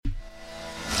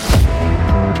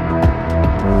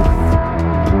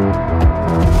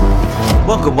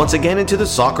Welcome once again into the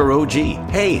Soccer OG.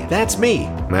 Hey, that's me,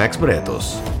 Max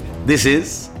Bretos. This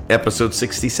is episode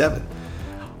 67.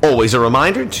 Always a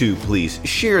reminder to please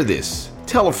share this,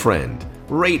 tell a friend,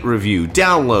 rate, review,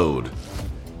 download.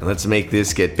 And let's make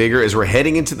this get bigger as we're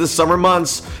heading into the summer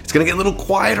months. It's going to get a little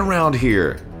quiet around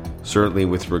here. Certainly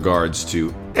with regards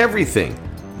to everything.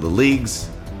 The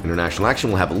leagues, international action,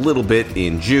 we'll have a little bit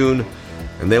in June.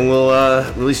 And then we'll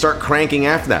really start cranking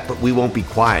after that. But we won't be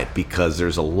quiet because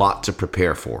there's a lot to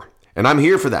prepare for. And I'm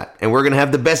here for that. And we're going to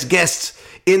have the best guests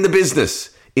in the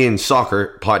business in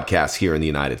soccer podcasts here in the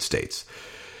United States.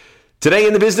 Today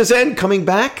in the business end, coming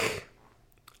back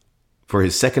for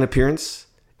his second appearance,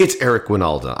 it's Eric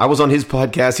Wynalda. I was on his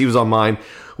podcast. He was on mine.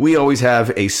 We always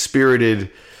have a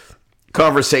spirited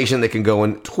conversation that can go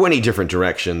in 20 different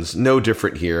directions. No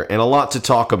different here. And a lot to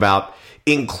talk about,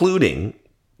 including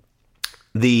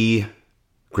the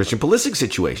Christian Pulisic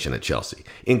situation at Chelsea,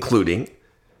 including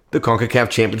the CONCACAF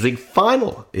Champions League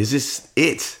final. Is this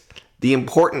it? The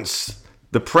importance,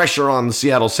 the pressure on the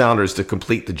Seattle Sounders to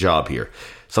complete the job here.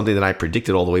 Something that I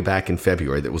predicted all the way back in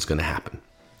February that was going to happen.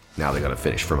 Now they're going to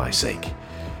finish for my sake.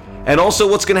 And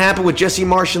also what's going to happen with Jesse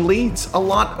Marsch and Leeds. A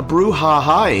lot of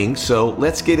brouhahaing, so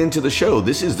let's get into the show.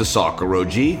 This is the Soccer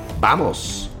OG.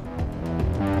 Vamos.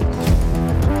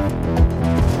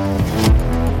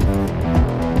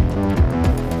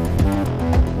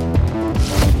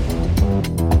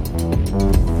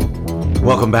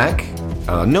 Welcome back.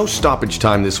 No stoppage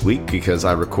time this week because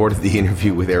I recorded the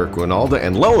interview with Eric Wynalda,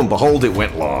 and lo and behold, it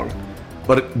went long.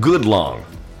 But good long.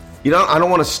 You know, I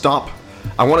don't want to stop.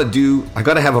 I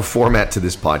got to have a format to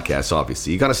this podcast,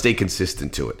 obviously. You got to stay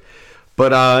consistent to it.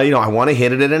 But, I want to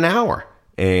hit it at an hour.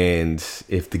 And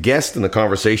if the guest and the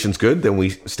conversation's good, then we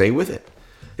stay with it.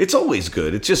 It's always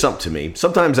good. It's just up to me.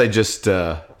 Sometimes I just,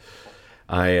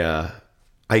 I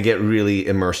get really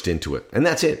immersed into it. And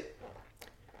that's it.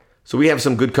 So we have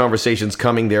some good conversations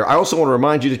coming there. I also want to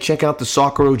remind you to check out the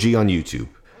Soccer OG on YouTube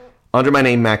under my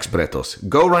name, Max Bretos.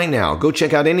 Go right now. Go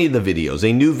check out any of the videos.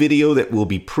 A new video that will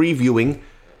be previewing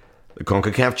the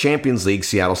CONCACAF Champions League,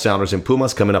 Seattle Sounders and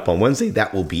Pumas coming up on Wednesday.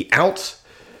 That will be out.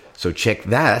 So check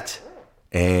that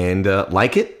and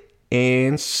like it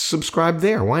and subscribe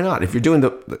there. Why not? If you're doing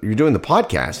the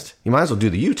podcast, you might as well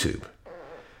do the YouTube.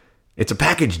 It's a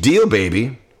package deal,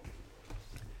 baby.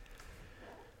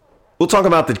 We'll talk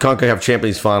about the CONCACAF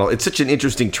Champions Final. It's such an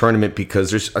interesting tournament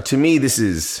because to me, this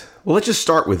is, well, let's just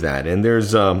start with that. And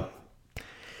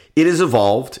it has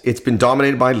evolved. It's been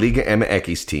dominated by Liga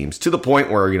MX teams to the point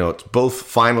where, it's both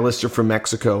finalists are from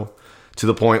Mexico, to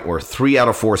the point where 3 out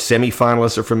of 4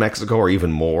 semifinalists are from Mexico or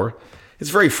even more.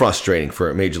 It's very frustrating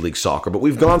for Major League Soccer, but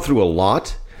we've gone through a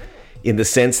lot in the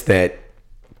sense that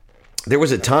there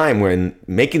was a time when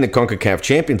making the CONCACAF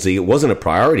Champions League, it wasn't a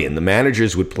priority, and the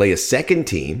managers would play a second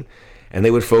team and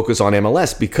they would focus on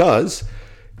MLS because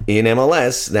in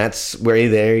MLS, that's where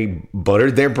they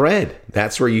buttered their bread.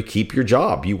 That's where you keep your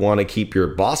job. You want to keep your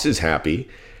bosses happy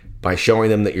by showing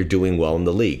them that you're doing well in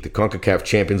the league. The CONCACAF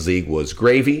Champions League was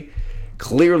gravy.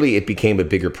 Clearly, it became a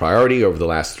bigger priority over the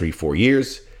last 3-4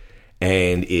 years,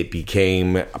 and it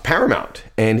became paramount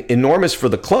and enormous for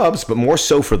the clubs, but more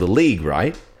so for the league,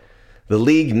 right? The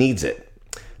league needs it.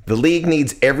 The league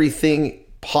needs everything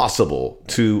possible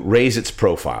to raise its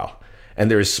profile. And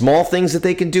there's small things that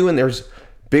they can do, and there's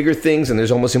bigger things, and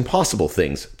there's almost impossible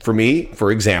things. For me,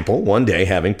 for example, one day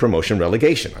having promotion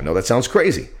relegation. I know that sounds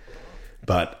crazy,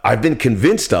 but I've been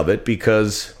convinced of it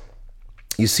because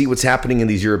you see what's happening in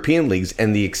these European leagues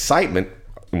and the excitement.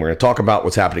 And we're going to talk about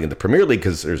what's happening in the Premier League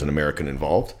because there's an American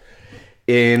involved.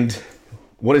 And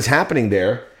what is happening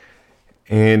there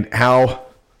and how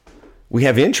we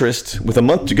have interest with a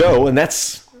month to go. And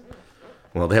that's,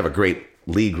 well, they have a great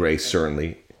league race,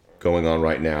 certainly, going on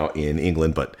right now in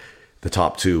England, but the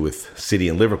top two with City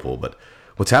and Liverpool. But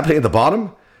what's happening at the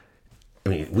bottom? I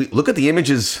mean, we look at the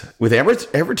images with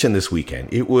Everton this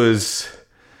weekend. It was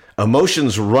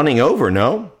emotions running over,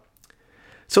 no?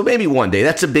 So maybe one day.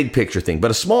 That's a big picture thing.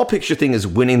 But a small picture thing is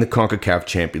winning the CONCACAF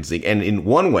Champions League. And in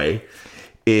one way,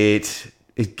 it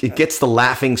gets the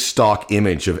laughing stock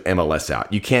image of MLS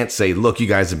out. You can't say, look, you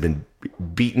guys have been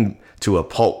beaten to a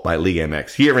pulp by Liga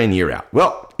MX year in, year out.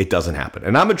 Well, it doesn't happen.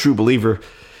 And I'm a true believer.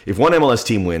 If one MLS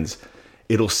team wins,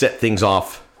 it'll set things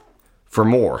off for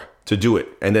more to do it.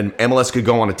 And then MLS could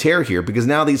go on a tear here because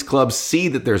now these clubs see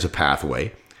that there's a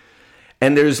pathway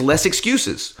and there's less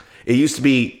excuses. It used to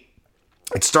be,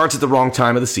 it starts at the wrong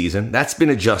time of the season. That's been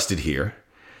adjusted here.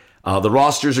 The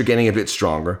rosters are getting a bit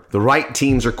stronger. The right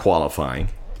teams are qualifying.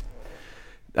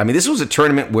 I mean, this was a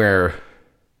tournament where,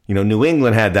 New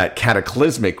England had that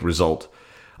cataclysmic result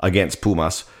against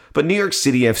Pumas. But New York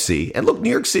City FC, and look, New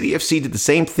York City FC did the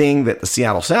same thing that the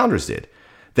Seattle Sounders did.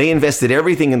 They invested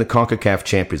everything in the CONCACAF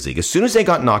Champions League. As soon as they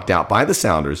got knocked out by the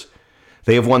Sounders,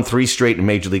 they have won 3 straight in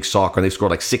Major League Soccer, and they've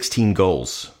scored like 16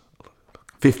 goals,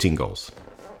 15 goals.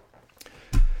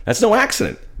 That's no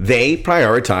accident. They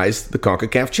prioritized the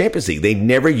CONCACAF Champions League. They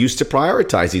never used to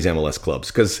prioritize these MLS clubs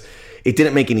because it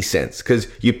didn't make any sense. Because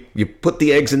you put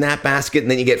the eggs in that basket,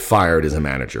 and then you get fired as a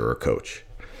manager or a coach.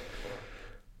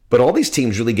 But all these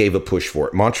teams really gave a push for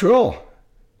it. Montreal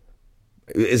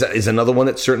is another one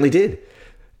that certainly did.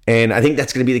 And I think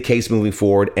that's going to be the case moving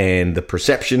forward. And the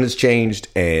perception has changed,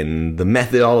 and the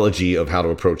methodology of how to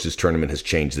approach this tournament has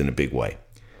changed in a big way.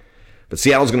 But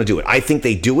Seattle's going to do it. I think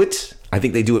they do it. I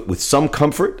think they do it with some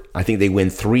comfort. I think they win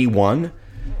 3-1.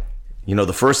 You know,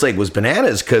 the first leg was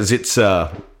bananas because it's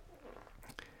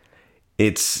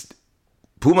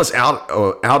Pumas out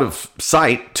of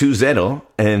sight 2-0,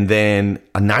 and then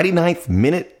a 99th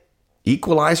minute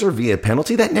equalizer via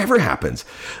penalty. That never happens.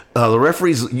 The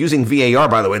referees using VAR,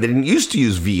 by the way, they didn't used to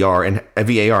use VAR, and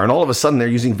all of a sudden they're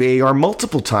using VAR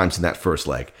multiple times in that first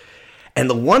leg. And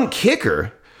the one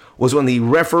kicker was when the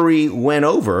referee went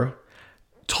over,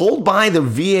 told by the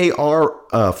VAR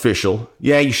official,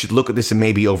 yeah, you should look at this and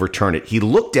maybe overturn it. He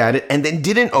looked at it and then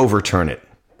didn't overturn it.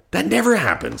 That never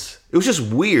happens. It was just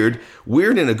weird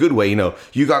in a good way. You know,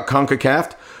 you got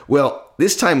CONCACAF. Well,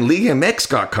 this time Liga MX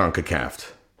got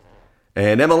CONCACAF.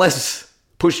 And MLS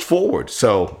pushed forward.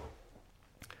 So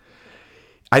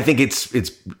I think it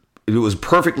was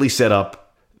perfectly set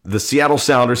up. The Seattle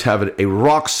Sounders have a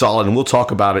rock solid, and we'll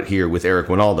talk about it here with Eric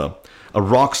Wynalda, a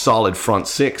rock solid front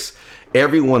six.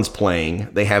 Everyone's playing.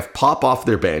 They have Pop off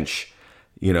their bench.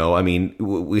 You know, I mean,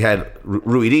 we had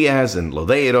Rui Diaz and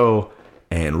Lodeiro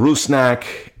and Rusnak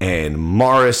and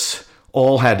Morris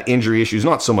all had injury issues.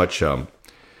 Not so much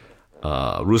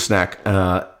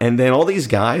Rusnak. And then all these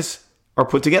guys are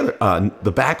put together.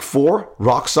 The back four,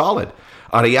 rock solid.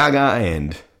 Arriaga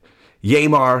and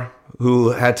Yeimar,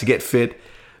 who had to get fit.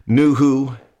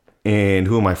 Nuhu, and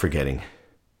who am I forgetting?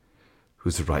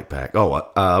 Who's the right back?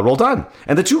 Roldan.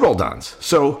 And the 2 Roldans.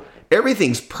 So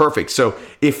everything's perfect. So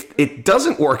if it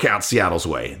doesn't work out Seattle's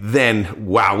way, then,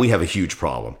 wow, we have a huge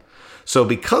problem. So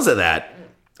because of that,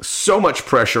 so much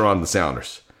pressure on the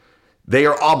Sounders. They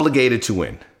are obligated to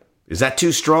win. Is that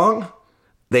too strong?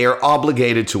 They are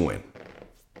obligated to win.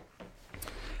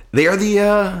 They are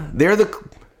the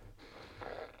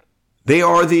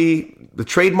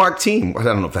trademark team. I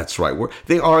don't know if that's the right word.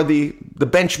 They are the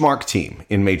benchmark team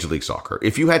in Major League Soccer.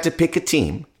 If you had to pick a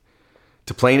team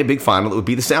to play in a big final, it would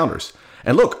be the Sounders.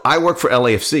 And look, I work for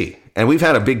LAFC, and we've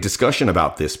had a big discussion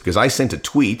about this because I sent a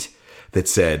tweet that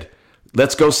said,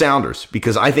 let's go Sounders,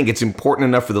 because I think it's important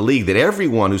enough for the league that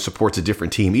everyone who supports a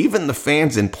different team, even the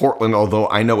fans in Portland, although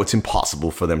I know it's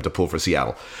impossible for them to pull for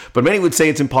Seattle, but many would say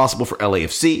it's impossible for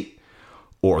LAFC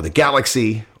or the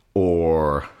Galaxy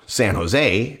or San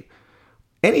Jose,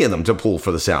 any of them to pull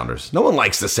for the Sounders. No one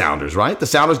likes the Sounders, right? The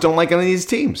Sounders don't like any of these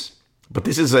teams. But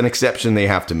this is an exception they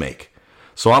have to make.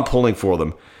 So I'm pulling for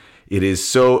them. It is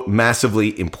so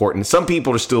massively important. Some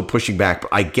people are still pushing back, but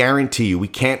I guarantee you we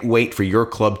can't wait for your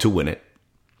club to win it.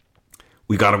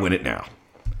 We got to win it now.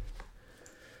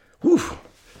 Whew.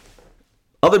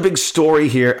 Other big story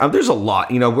here. There's a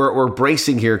lot. You know, we're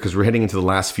bracing here because we're heading into the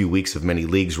last few weeks of many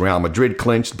leagues. Real Madrid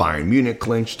clinched. Bayern Munich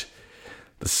clinched.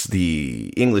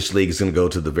 The English league is going to go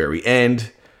to the very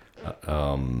end.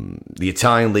 The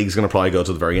Italian league is going to probably go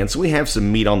to the very end. So we have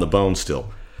some meat on the bone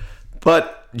still.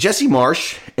 But Jesse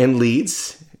Marsch and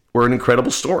Leeds were an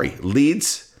incredible story.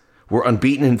 Leeds were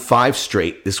unbeaten in 5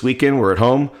 straight. This weekend we're at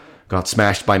home. Got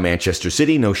smashed by Manchester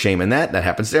City. No shame in that. That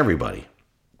happens to everybody.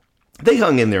 They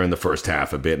hung in there in the first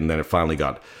half a bit, and then it finally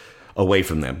got away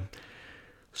from them.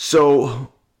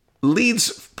 So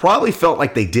Leeds probably felt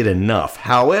like they did enough.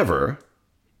 However,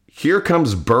 here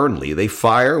comes Burnley. They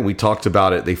fire, we talked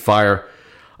about it, they fire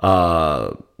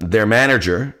their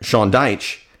manager, Sean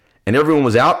Dyche, and everyone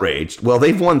was outraged. Well,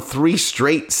 they've won 3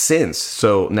 straight since.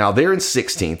 So now they're in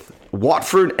 16th.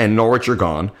 Watford and Norwich are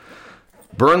gone.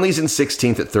 Burnley's in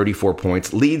 16th at 34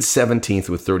 points. Leeds 17th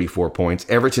with 34 points.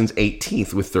 Everton's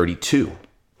 18th with 32.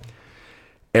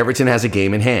 Everton has a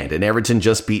game in hand, and Everton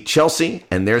just beat Chelsea,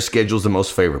 and their schedule's the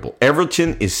most favorable.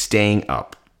 Everton is staying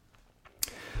up.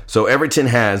 So Everton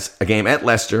has a game at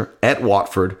Leicester, at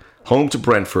Watford, home to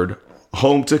Brentford,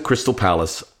 home to Crystal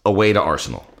Palace, away to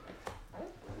Arsenal.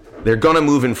 They're going to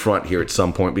move in front here at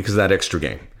some point because of that extra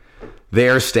game.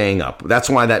 They're staying up. That's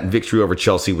why that victory over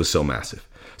Chelsea was so massive.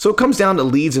 So it comes down to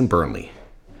Leeds and Burnley.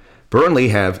 Burnley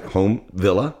have home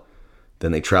Villa,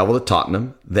 then they travel to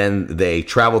Tottenham, then they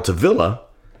travel to Villa,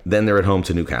 then they're at home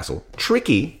to Newcastle.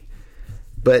 Tricky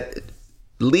But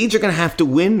Leeds are going to have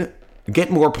to get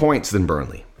more points than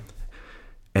Burnley.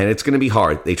 And it's going to be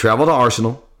hard. They travel to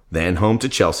Arsenal, then home to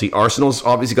Chelsea. Arsenal's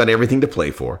obviously got everything to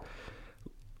play for.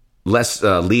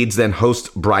 Leeds then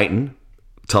host Brighton,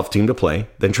 tough team to play.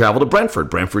 Then travel to Brentford.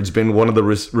 Brentford's been one of the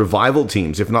revival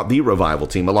teams, if not the revival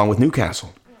team, along with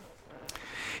Newcastle.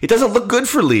 It doesn't look good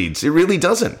for Leeds. It really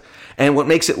doesn't. And what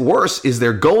makes it worse is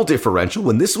their goal differential.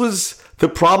 When this was the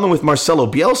problem with Marcelo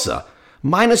Bielsa,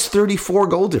 minus 34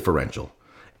 goal differential.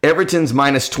 Everton's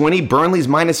minus 20, Burnley's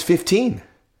minus 15.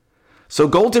 So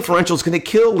goal differential is going to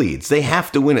kill Leeds. They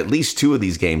have to win at least 2 of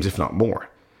these games, if not more.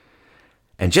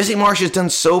 And Jesse Marsch has done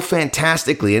so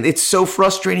fantastically, and it's so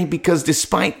frustrating because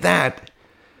despite that,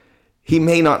 he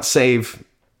may not save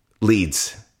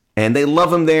Leeds. And they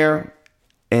love him there,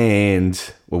 and,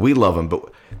 well, we love him.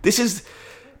 But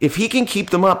if he can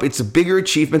keep them up, it's a bigger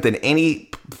achievement than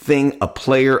anything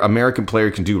American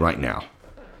player can do right now.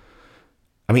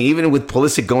 I mean, even with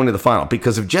Pulisic going to the final,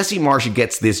 because if Jesse Marsch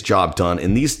gets this job done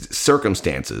in these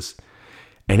circumstances,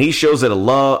 and he shows that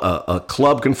a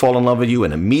club can fall in love with you,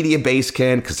 and a media base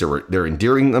can, because they're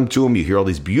endearing them to him. You hear all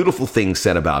these beautiful things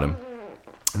said about him.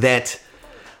 That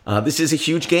this is a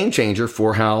huge game changer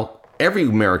for how every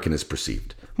American is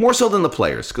perceived. More so than the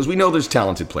players, because we know there's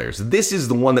talented players. This is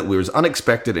the one that was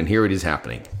unexpected, and here it is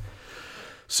happening.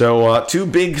 So 2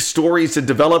 big stories to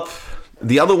develop.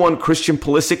 The other one, Christian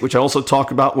Pulisic, which I also talk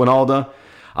about, Wynalda.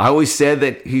 I always said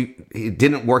that he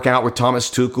didn't work out with Thomas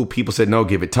Tuchel. People said, no,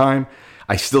 give it time.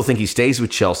 I still think he stays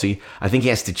with Chelsea. I think he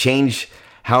has to change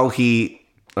how he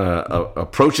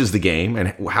approaches the game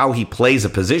and how he plays a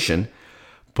position.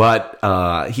 But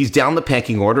he's down the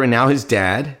pecking order, and now his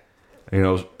dad,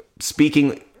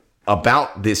 speaking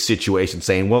about this situation,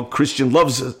 saying, well, Christian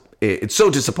loves it's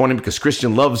so disappointing because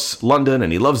Christian loves London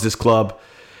and he loves this club.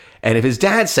 And if his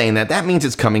dad's saying that, that means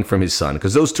it's coming from his son,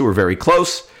 because those two are very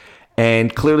close.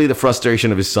 And clearly the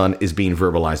frustration of his son is being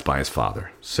verbalized by his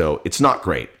father. So it's not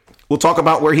great. We'll talk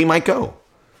about where he might go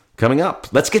coming up.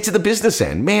 Let's get to the business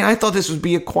end. Man, I thought this would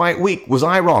be a quiet week. Was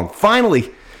I wrong?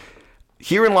 Finally,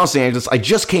 here in Los Angeles, I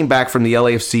just came back from the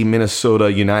LAFC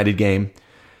Minnesota United game.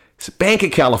 It's Bank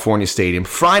of California Stadium.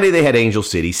 Friday they had Angel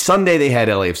City. Sunday they had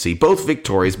LAFC. Both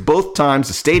victorious. Both times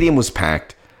the stadium was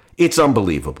packed. It's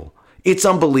unbelievable. It's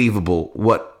unbelievable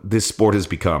what this sport has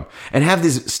become. And have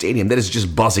this stadium that is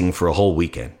just buzzing for a whole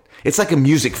weekend. It's like a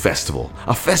music festival.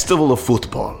 A festival of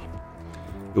football.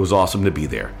 It was awesome to be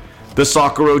there. The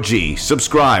Soccer OG.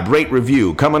 Subscribe, rate,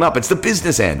 review. Coming up, it's The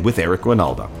Business End with Eric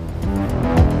Wynalda.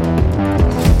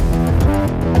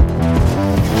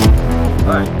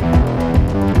 All right.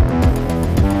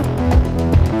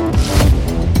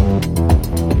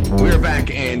 We're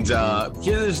back, and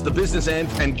here's The Business End.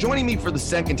 And joining me for the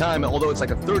second time, although it's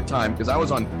like a third time, because I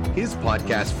was on his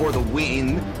podcast for the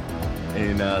win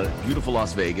in beautiful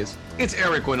Las Vegas. It's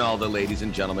Eric Wynalda, ladies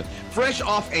and gentlemen. Fresh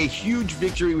off a huge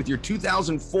victory with your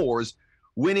 2004s,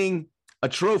 winning a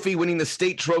trophy, winning the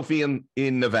state trophy in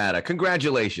Nevada.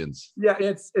 Congratulations. Yeah,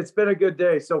 it's been a good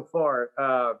day so far.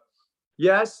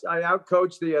 Yes, I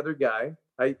outcoached the other guy.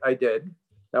 I did.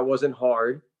 That wasn't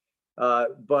hard.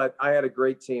 But I had a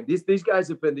great team. These guys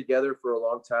have been together for a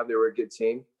long time. They were a good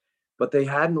team, but they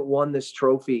hadn't won this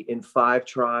trophy in 5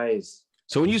 tries.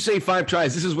 So when you say 5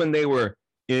 tries, this is when they were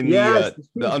in the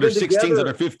under 16s,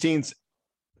 under 15s,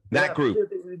 that group.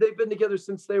 They've been together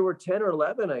since they were 10 or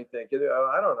 11, I think.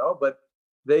 I don't know, but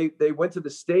they went to the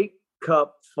State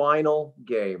Cup final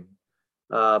game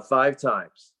 5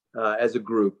 times as a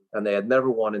group, and they had never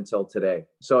won until today.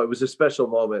 So it was a special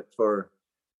moment for.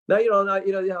 Now, you know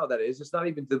how that is. It's not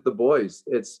even the boys.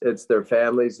 It's their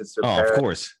families. It's their parents. Of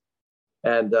course.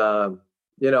 And I'm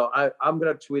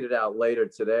going to tweet it out later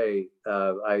today.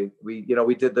 We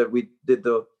did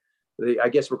the I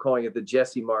guess we're calling it the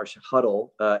Jesse Marsch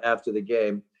huddle after the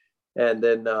game, and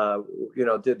then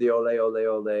did the ole ole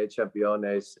ole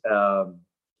championes,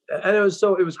 and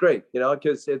it was great,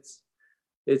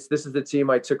 because this is the team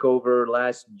I took over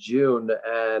last June,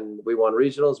 and we won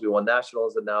regionals, we won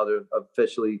nationals, and now they're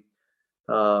officially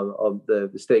of the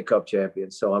State Cup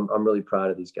champions. So I'm really proud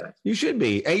of these guys. You should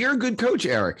be. Hey, you're a good coach,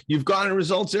 Eric. You've gotten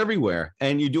results everywhere,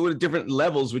 and you do it at different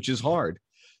levels, which is hard.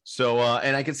 So,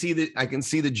 and I can see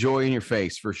the joy in your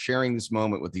face for sharing this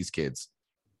moment with these kids.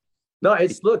 No,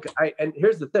 and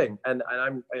here's the thing, and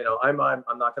I'm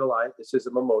not gonna lie. This is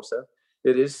a mimosa.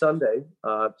 It is Sunday,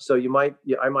 so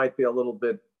I might be a little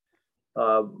bit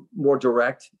more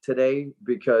direct today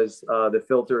because the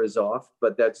filter is off.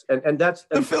 But that's. Wait a minute.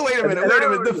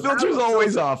 The filter's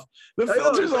always off. The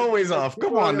filter's always off.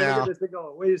 Come on now.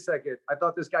 Wait a second. I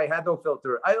thought this guy had no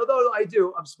filter. Although I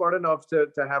do. I'm smart enough to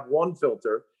have one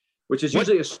filter. which is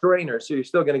usually a strainer, so you're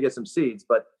still going to get some seeds.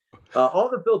 But all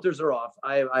the filters are off.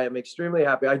 I am extremely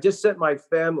happy. I just sent my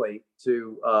family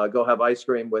to go have ice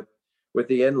cream with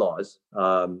the in-laws.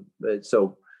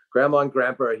 So grandma and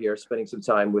grandpa are here spending some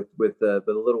time with the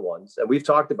little ones. And we've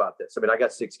talked about this. I mean, I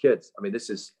got 6 kids. I mean, this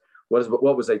is,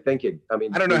 what was I thinking? I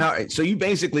mean, I don't know how. So you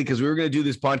basically, because we were going to do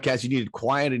this podcast, you needed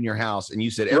quiet in your house, and you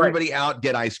said, everybody out,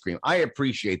 get ice cream. I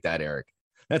appreciate that, Eric.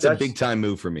 That's a big time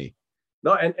move for me.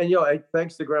 No, and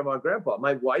thanks to grandma and grandpa.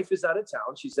 My wife is out of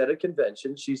town. She's at a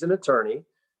convention. She's an attorney.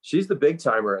 She's the big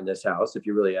timer in this house, if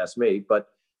you really ask me. But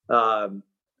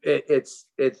it's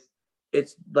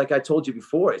like I told you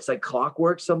before, it's like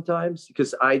clockwork sometimes,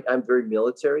 because I'm very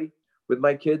military with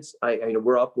my kids.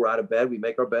 We're up, we're out of bed. We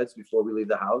make our beds before we leave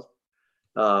the house.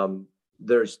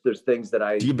 There's things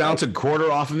that do you bounce a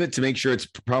quarter off of it to make sure it's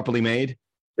properly made?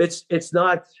 It's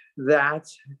not that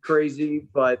crazy,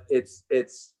 but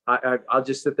I'll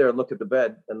just sit there and look at the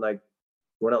bed, and like,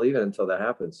 we're not leaving until that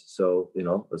happens. So,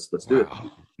 let's do it,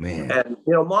 man. And,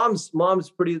 mom's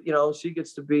pretty, she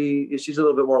gets to be, she's a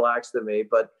little bit more lax than me,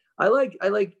 but I like,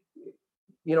 and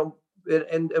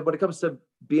when it comes to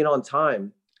being on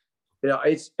time,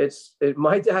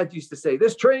 my dad used to say,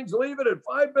 this train's leaving in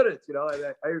 5 minutes,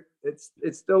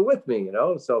 it's still with me,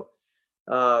 so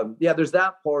there's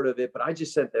that part of it, but I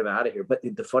just sent them out of here. But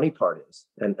the funny part is,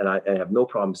 and I have no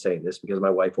problem saying this because my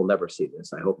wife will never see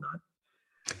this, I hope not,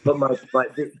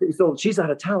 but so she's out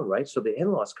of town, right? So the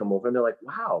in-laws come over and they're like,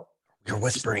 wow, you're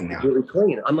whispering now, really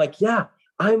clean. I'm like, yeah,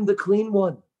 I'm the clean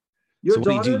one. Your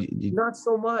daughter, not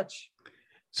so much.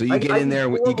 So you get in there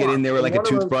with like a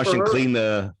toothbrush and clean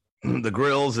the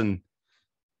grills and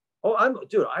I'm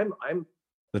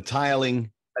the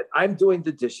tiling. I'm doing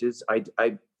the dishes.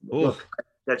 Look,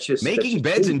 that's just making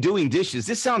beds and doing dishes.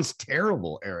 This sounds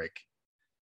terrible, Eric.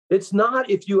 It's not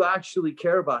if you actually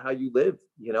care about how you live,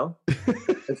 I don't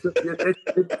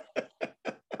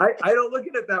look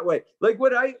at it that way. Like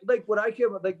when I care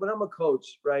about, like when I'm a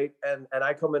coach, right? And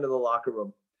I come into the locker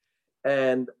room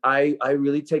and I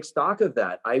really take stock of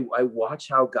that. I watch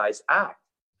how guys act,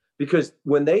 because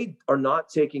when they are not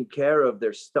taking care of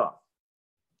their stuff,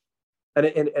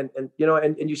 and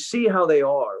you see how they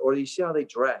are, or you see how they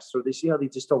dress, or they see how they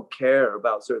just don't care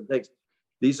about certain things.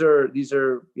 These are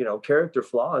character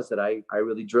flaws that I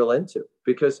really drill into,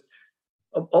 because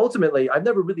ultimately I've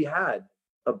never really had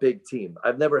a big team.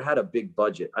 I've never had a big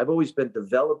budget. I've always been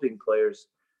developing players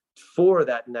for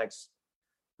that next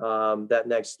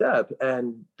step.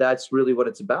 And that's really what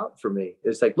it's about for me.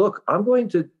 It's like, look, I'm going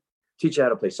to teach you how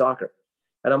to play soccer.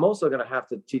 And I'm also going to have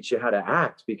to teach you how to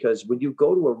act, because when you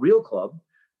go to a real club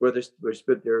where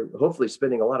they're hopefully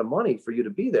spending a lot of money for you to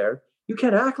be there, you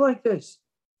can't act like this.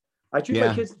 I treat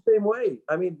my kids the same way.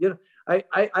 I mean, I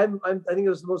think it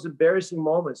was the most embarrassing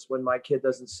moments when my kid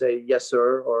doesn't say yes,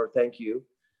 sir, or thank you.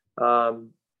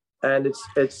 And it's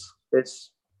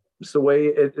the way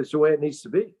it needs to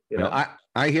be.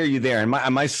 I hear you there. And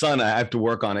my son, I have to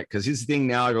work on it, because his thing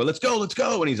now, I go, let's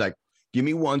go. And he's like, give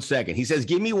me 1 second. He says,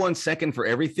 give me 1 second for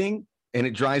everything. And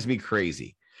it drives me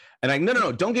crazy. And I,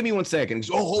 no, don't give me 1 second. He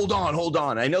goes, oh, hold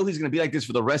on. I know he's going to be like this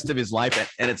for the rest of his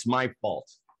life. And it's my fault.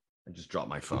 I just dropped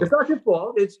my phone. It's not your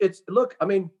fault. Look, I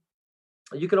mean,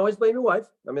 you can always blame your wife.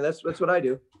 I mean, that's what I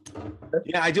do.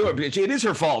 Yeah, I do it. It is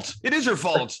her fault.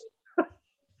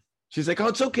 She's like, oh,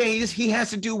 it's okay. He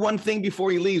has to do one thing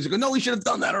before he leaves. I go, no, we should have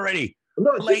done that already.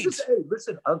 No,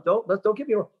 listen, don't get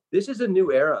me wrong. This is a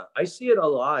new era. I see it a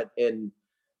lot in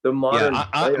the modern.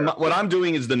 Yeah, what I'm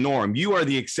doing is the norm. You are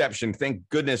the exception. Thank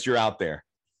goodness you're out there.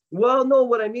 Well, no,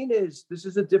 what I mean is this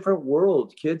is a different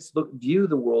world. Kids view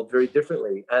the world very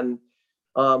differently. And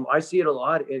I see it a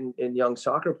lot in young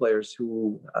soccer players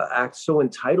who act so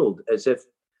entitled, as if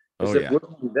we're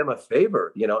doing them a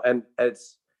favor, and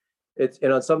it's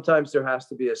sometimes there has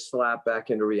to be a slap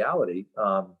back into reality.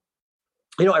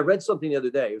 I read something the other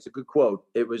day. It was a good quote.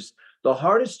 It was, the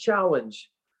hardest challenge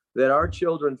that our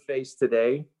children face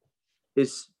today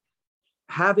is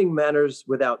having manners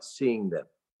without seeing them.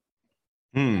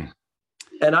 And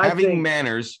having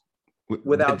manners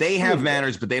without they have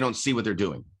manners, but they don't see what they're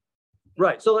doing.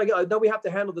 Right. So no, we have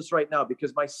to handle this right now,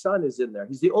 because my son is in there.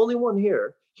 He's the only one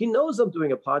here. He knows I'm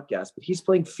doing a podcast, but he's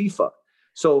playing FIFA.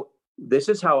 So this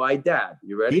is how I dab.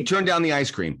 You ready? He turned down the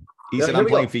ice cream. He said, I'm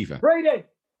playing FIFA.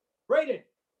 Brayden,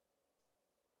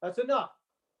 that's enough.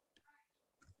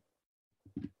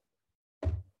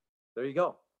 There you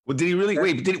go. Well, did he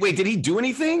really? Did he do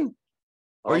anything?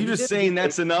 Or are you just saying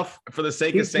that's enough for the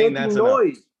sake of saying that's enough?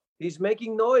 He's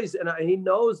making noise, and he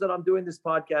knows that I'm doing this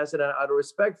podcast, and out of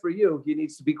respect for you, he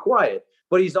needs to be quiet.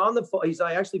 But he's on the phone. He's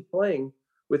actually playing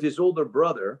with his older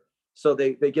brother, So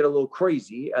they get a little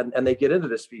crazy and they get into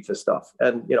this FIFA stuff.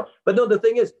 And, but no, the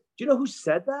thing is, do you know who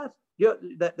said that?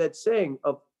 That saying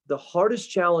of the hardest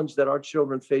challenge that our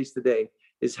children face today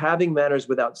is having manners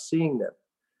without seeing them.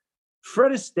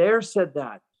 Fred Astaire said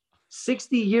that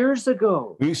 60 years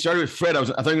ago. When you started with Fred, I thought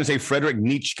you were going to say Frederick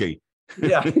Nietzsche.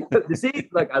 Yeah. See,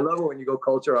 I love it when you go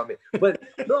culture on me. But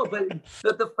no, but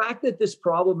the fact that this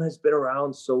problem has been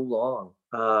around so long,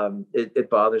 it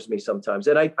bothers me sometimes.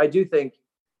 And I do think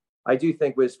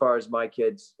as far as my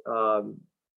kids,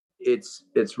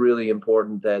 it's really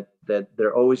important that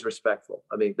they're always respectful.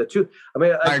 I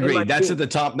agree. That's at the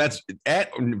top. That's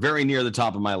very near the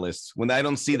top of my list. When I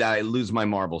don't see that, I lose my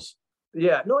marbles.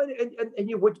 Yeah, no,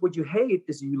 and what you hate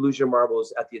is you lose your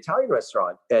marbles at the Italian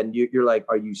restaurant, and you're like,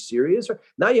 are you serious?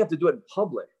 Now you have to do it in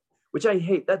public, which I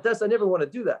hate. I never want to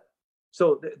do that.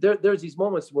 So there's these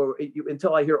moments where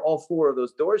until I hear all four of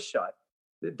those doors shut,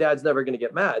 Dad's never going to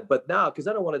get mad. But now, because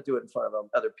I don't want to do it in front of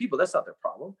other people, that's not their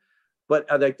problem. But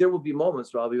there will be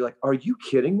moments where I'll be like, are you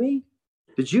kidding me?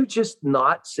 Did you just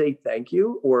not say thank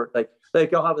you? Or like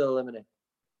I'll have the lemonade.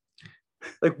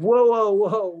 Like,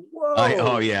 whoa.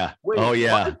 Oh yeah. Wait, oh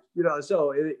yeah. what?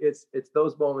 So it's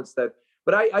those moments that,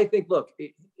 but I think, look,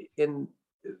 when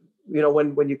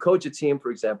you coach a team, for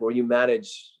example, or you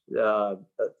manage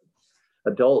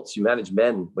adults, you manage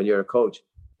men when you're a coach,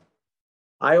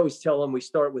 I always tell them we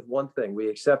start with one thing: we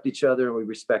accept each other and we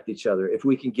respect each other. If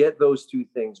we can get those two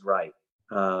things right,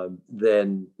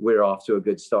 then we're off to a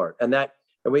good start.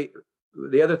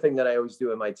 The other thing that I always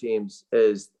do in my teams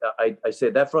is I say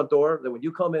that front door, that when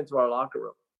you come into our locker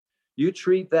room, you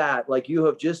treat that like you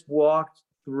have just walked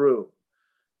through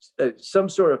some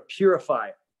sort of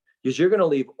purifier, because you're going to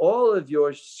leave all of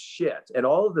your shit and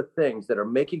all of the things that are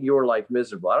making your life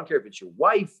miserable. I don't care if it's your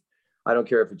wife. I don't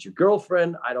care if it's your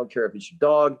girlfriend. I don't care if it's your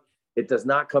dog. It does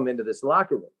not come into this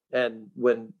locker room. And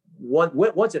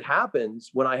once it happens,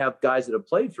 when I have guys that have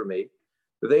played for me,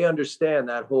 they understand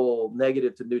that whole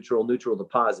negative to neutral, neutral to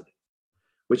positive,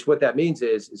 which what that means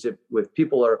is if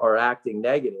people are acting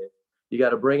negative, you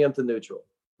got to bring them to neutral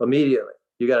immediately.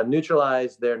 You got to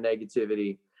neutralize their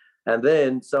negativity and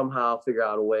then somehow figure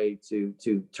out a way to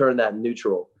turn that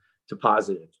neutral to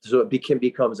positive. So it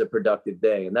becomes a productive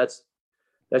day. And that's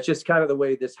just kind of the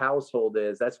way this household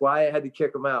is. That's why I had to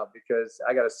kick them out, because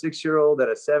I got a 6-year-old and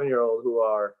a 7-year-old who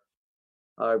are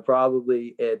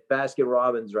probably at Baskin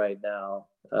Robbins right now,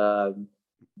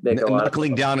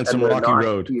 knuckling down in some rocky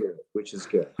road, here, which is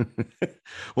good.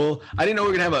 Well, I didn't know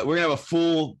we're gonna have a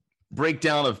full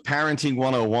breakdown of parenting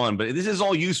 101, but this is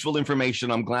all useful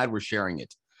information. I'm glad we're sharing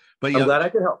it. But I'm glad I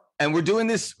could help. And we're doing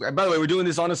this. By the way, we're doing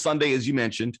this on a Sunday, as you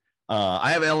mentioned.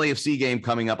 I have an LAFC game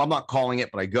coming up. I'm not calling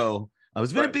it, but I go.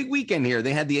 It's been a big weekend here.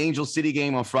 They had the Angel City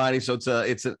game on Friday, so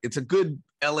it's a good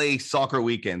LA soccer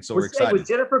weekend. So we're excited. Was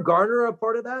Jennifer Garner a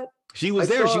part of that? She was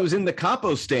there. She was in the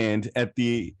capo stand at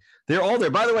the. They're all there.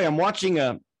 By the way, I'm watching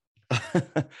I'm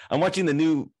watching the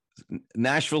new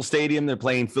Nashville Stadium. They're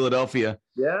playing Philadelphia.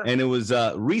 Yeah. And it was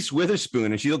Reese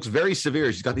Witherspoon, and she looks very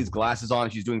severe. She's got these glasses on,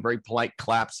 and she's doing very polite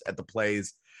claps at the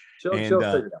plays. She'll figure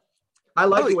it out. I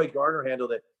like the way Garner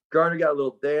handled it. Garner got a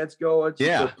little dance going.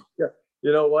 Yeah.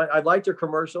 You know what? I liked her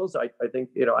commercials. I think,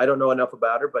 I don't know enough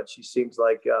about her, but she seems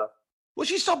like well,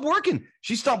 she stopped working.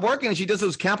 She stopped working, and she does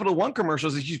those Capital One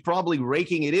commercials, and she's probably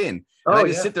raking it in. And I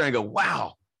just sit there and go,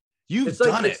 wow, you've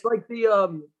done it. It's like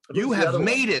the you have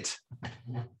made it.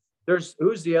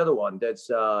 Who's the other one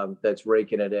that's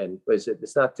raking it in?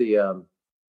 It's not the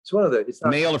it's one of the, it's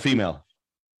not male or female.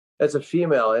 It's a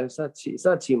female, and it's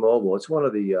not T-Mobile. It's one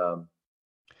of the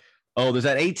there's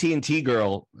that AT&T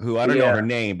girl who I don't know her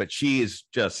name, but she is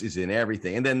in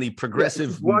everything. And then the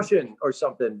progressive Russian or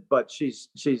something, but she's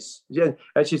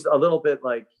and she's a little bit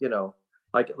like,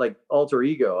 like alter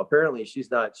ego. Apparently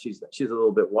she's a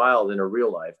little bit wild in her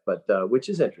real life, but which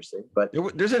is interesting. But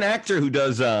there's an actor who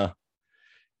does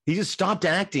he just stopped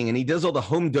acting, and he does all the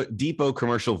Home Depot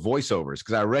commercial voiceovers,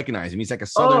 because I recognize him. He's like a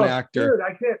Southern actor. Dude,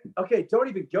 I can't. Okay, don't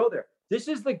even go there. This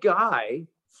is the guy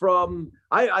from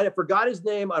I forgot his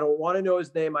name. I don't want to know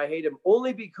his name. I hate him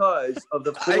only because of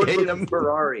the Ford versus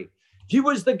Ferrari. He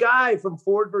was the guy from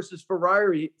Ford versus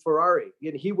Ferrari,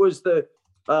 and he was the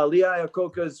Lee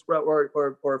Iacocca's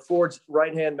or Ford's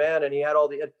right hand man, and he had all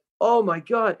the. Oh my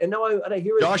God! And now I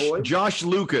hear his voice. Josh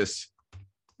Lucas.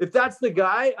 If that's the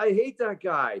guy, I hate that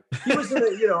guy. He was in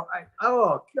a,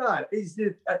 oh God, it's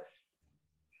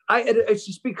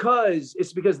just because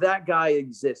that guy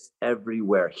exists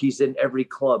everywhere. He's in every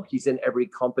club. He's in every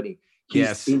company.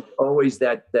 He's always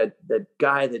that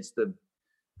guy that's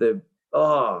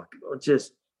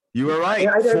just. You were right.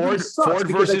 Ford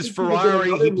versus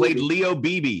Ferrari. He played Leo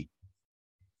Beebe.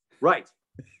 Right.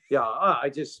 Yeah, I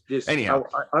just Anyhow,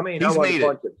 I mean, he's I want made to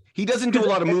punch it. him. He doesn't do a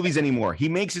lot of movies anymore. He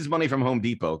makes his money from Home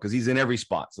Depot because he's in every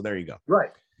spot. So there you go.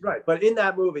 Right. But in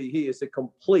that movie, he is a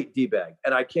complete D-bag,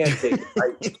 and I can't take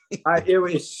it. It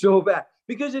was so bad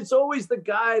because it's always the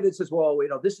guy that says, "Well,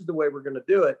 this is the way we're going to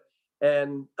do it."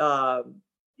 And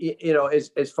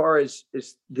as far as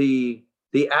the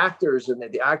actors and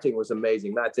the acting was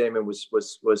amazing. Matt Damon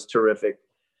was terrific,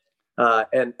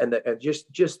 and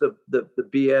just the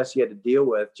BS he had to deal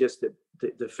with just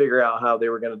to figure out how they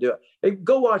were going to do it. Hey,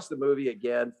 go watch the movie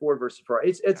again, Ford versus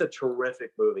Ferrari. It's a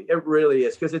terrific movie. It really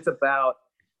is, because it's about,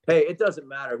 hey, it doesn't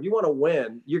matter. If you want to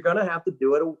win, you're going to have to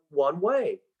do it one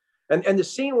way. And the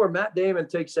scene where Matt Damon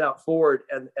takes out Ford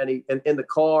and he in the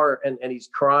car and he's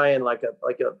crying like a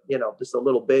just a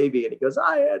little baby, and he goes,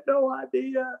 "I had no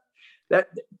idea." That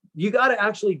you got to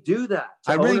actually do that.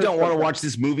 I really don't want to watch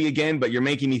this movie again, but you're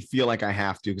making me feel like I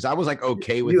have to, because I was like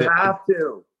okay with it. You have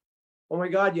to. Oh my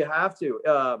God, you have to.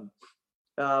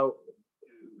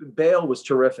 Bale was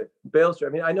terrific. I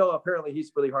mean, I know apparently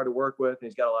he's really hard to work with, and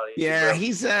he's got a lot of. Yeah,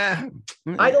 he's. I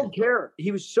don't care.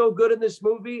 He was so good in this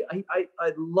movie.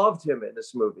 I loved him in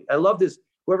this movie. I loved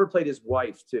whoever played his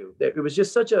wife too. It was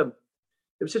just such a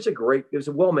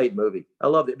well-made movie. I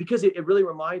loved it because it really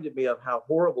reminded me of how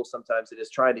horrible sometimes it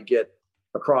is trying to get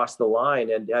across the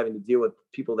line and having to deal with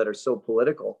people that are so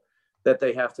political that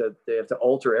they have to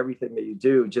alter everything that you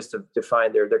do just to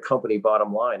find their company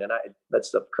bottom line. And that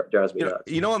stuff drives me nuts.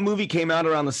 You know what movie came out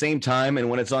around the same time, and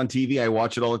when it's on TV, I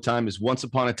watch it all the time, is Once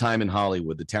Upon a Time in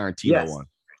Hollywood, the Tarantino one.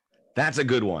 That's a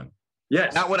good one.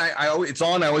 Yes. That one it's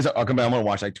on. I'll come back. I'm going to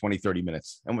watch like 20, 30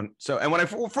 minutes. And when I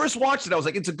first watched it, I was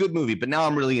like, it's a good movie, but now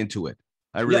I'm really into it.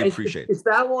 I really appreciate it. It's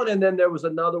that one. And then there was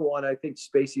another one. I think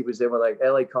Spacey was in with like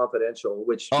LA Confidential,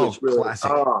 which really,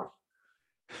 classic.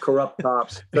 Corrupt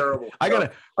cops, terrible.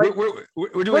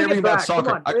 We're doing everything about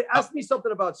soccer. Ask me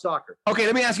something about soccer. Okay,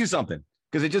 let me ask you something,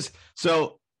 because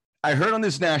I heard on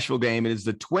this Nashville game, it is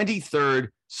the 23rd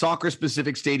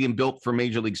soccer-specific stadium built for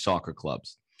Major League Soccer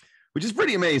clubs, which is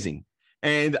pretty amazing.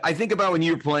 And I think about when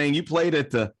you played at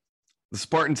the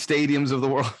Spartan stadiums of the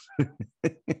world,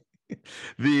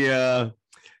 the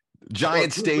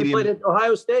Giant Stadium. You played at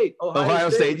Ohio State. Ohio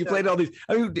State. You played all these.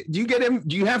 I mean, do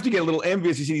you have to get a little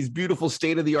envious? You see these beautiful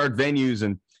state-of-the-art venues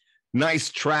and nice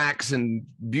tracks and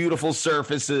beautiful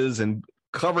surfaces and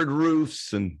covered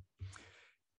roofs, and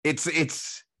it's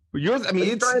yours. I mean, are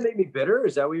you trying to make me bitter?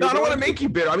 Is that what you're doing? I don't want to make you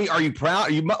bitter. I mean, are you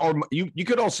proud? You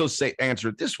could also answer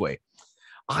it this way: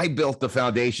 I built the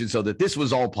foundation so that this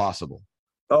was all possible.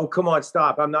 Oh, come on,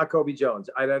 stop! I'm not Kobe Jones.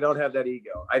 I don't have that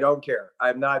ego. I don't care.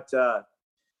 I'm not.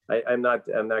 I'm not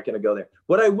going to go there.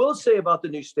 What I will say about the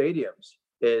new stadiums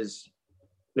is,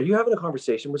 are you having a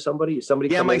conversation with somebody? Is somebody?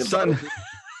 Yeah, my son.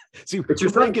 See,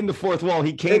 you're breaking the fourth wall.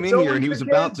 He came in here and he was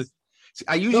about to. See,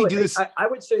 I usually do this. I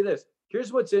would say this.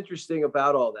 Here's what's interesting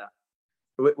about all that.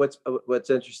 What's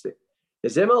interesting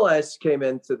is MLS came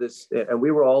into this, and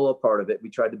we were all a part of it. We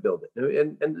tried to build it,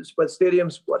 and but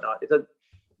stadiums, whatnot.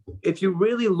 If you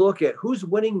really look at who's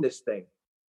winning this thing,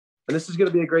 and this is going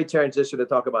to be a great transition to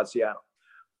talk about Seattle.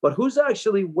 But who's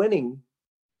actually winning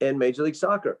in Major League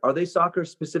Soccer? Are they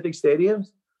soccer-specific stadiums?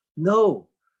 No,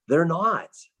 they're not.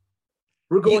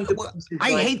 We're going to.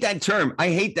 I hate that term. I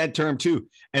hate that term too.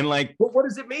 And like, what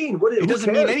does it mean? It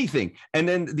doesn't mean anything. And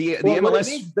then the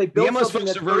MLS, they built the MLS something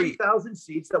folks at are very 30,000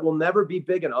 seats that will never be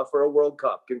big enough for a World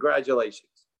Cup. Congratulations.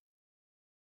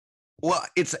 Well,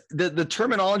 it's the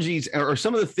terminologies or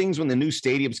some of the things when the new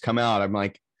stadiums come out. I'm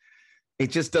like,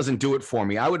 it just doesn't do it for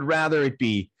me. I would rather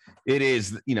it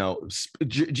is,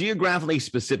 geographically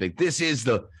specific. This is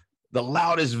the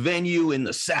loudest venue in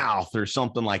the South or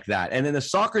something like that. And then the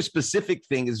soccer specific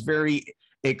thing is very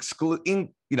exclusive.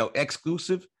 No,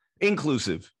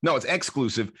 it's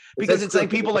exclusive because it's like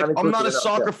people like, I'm not a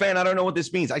soccer fan. I don't know what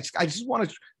this means. I just want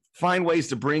to find ways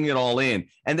to bring it all in.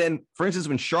 And then, for instance,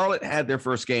 when Charlotte had their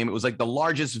first game, it was like the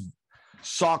largest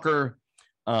soccer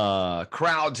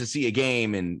crowd to see a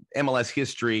game in MLS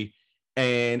history.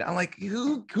 And I'm like,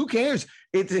 who cares?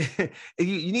 You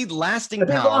need lasting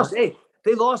power.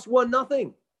 They lost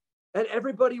 1-0, and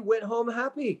everybody went home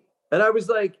happy. And I was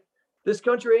like, this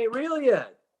country ain't real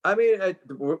yet. I mean,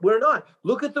 we're not.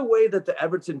 Look at the way that the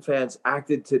Everton fans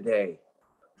acted today.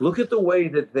 Look at the way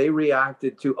that they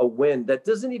reacted to a win that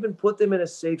doesn't even put them in a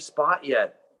safe spot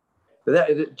yet.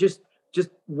 That just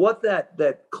what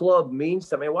that club means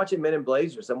to me. I'm watching Men in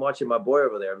Blazers. I'm watching my boy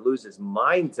over there lose his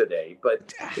mind today,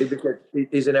 but because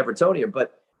he's an Evertonian.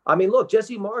 But I mean, look,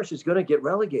 Jesse Marsch is going to get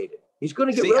relegated. He's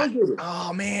going to get relegated.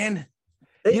 Oh man,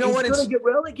 he's going to get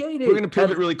relegated. We're going to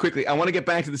pivot really quickly. I want to get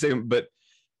back to the same, but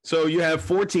so you have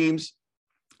 4 teams.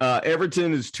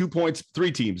 Everton is 2 points,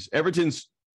 3 teams. Everton's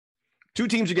 2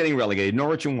 teams are getting relegated,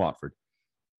 Norwich and Watford.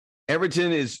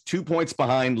 Everton is 2 points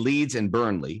behind Leeds and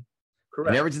Burnley. Correct.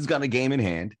 And Everton's got a game in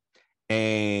hand.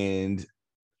 And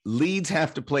Leeds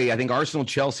have to play, I think, Arsenal,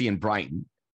 Chelsea, and Brighton.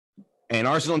 And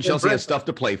Arsenal and Chelsea have stuff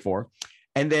to play for.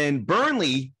 And then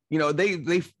Burnley,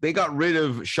 they got rid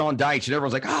of Sean Dyche, and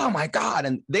everyone's like, oh, my God.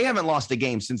 And they haven't lost a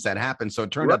game since that happened. So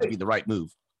it turned out to be the right move.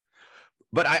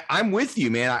 But I'm with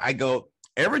you, man. I go,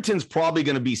 Everton's probably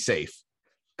going to be safe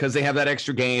because they have that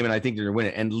extra game, and I think they're going to win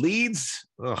it. And Leeds,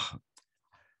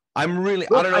 I don't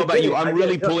know about you. I'm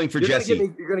really pulling for Jesse. You're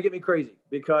going to get me crazy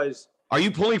because. Are you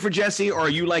pulling for Jesse, or are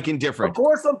you like indifferent? Of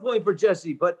course I'm pulling for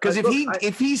Jesse, but because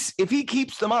if he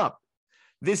keeps them up,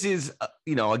 this is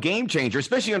a game changer,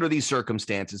 especially under these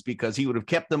circumstances, because he would have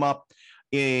kept them up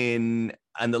and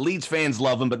the Leeds fans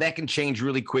love him, but that can change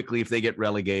really quickly if they get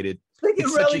relegated. They get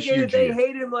relegated, they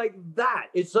hate him like that.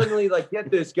 It's suddenly like,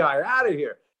 get this guy out of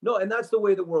here. No, and that's the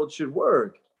way the world should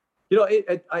work. Look.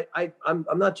 The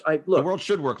world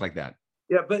should work like that.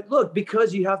 Yeah, but look,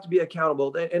 because you have to be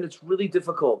accountable, and it's really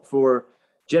difficult for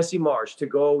Jesse Marsch to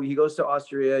go. He goes to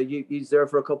Austria. He's there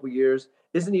for a couple of years.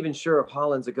 Isn't even sure if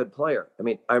Holland's a good player. I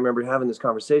mean, I remember having this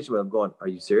conversation with him going, are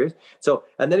you serious? So,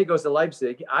 and then he goes to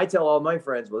Leipzig. I tell all my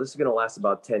friends, well, this is going to last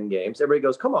about 10 games. Everybody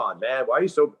goes, come on, man. Why are you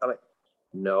so? I'm like,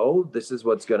 no, this is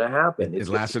what's going to happen. It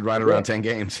lasted right around 10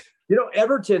 games.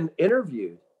 Everton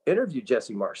interviewed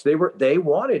Jesse Marsch. They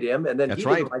wanted him, and then he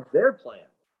didn't like their plan.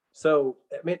 So,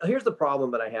 I mean, here's the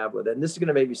problem that I have with it, and this is going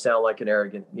to make me sound like an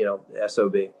arrogant,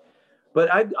 SOB. But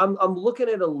I'm looking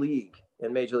at a league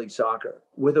in Major League Soccer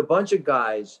with a bunch of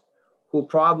guys who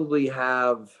probably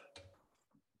have,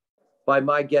 by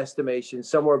my guesstimation,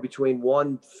 somewhere between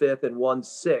 1/5 and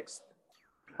 1/6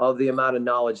 of the amount of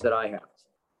knowledge that I have.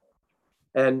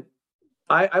 And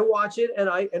I watch it, and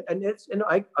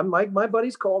my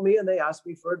buddies call me and they ask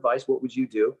me for advice. What would you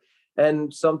do?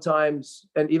 And sometimes,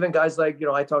 and even guys like,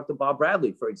 I talked to Bob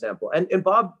Bradley, for example, and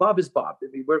Bob is Bob. I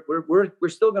mean, we're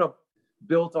still going to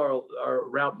build our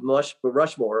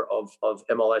Rushmore of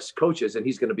MLS coaches, and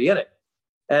he's going to be in it.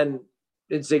 And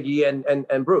it's Ziggy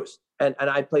and Bruce. And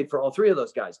I played for all 3 of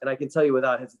those guys. And I can tell you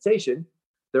without hesitation,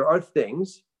 there are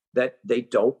things that they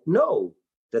don't know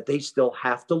that they still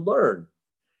have to learn.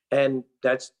 And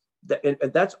that's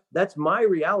my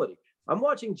reality. I'm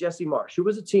watching Jesse Marsch, who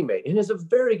was a teammate and is a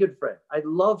very good friend. I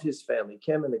love his family,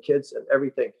 Kim and the kids and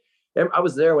everything. I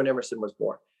was there when Emerson was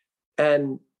born.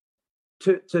 And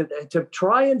to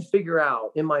try and figure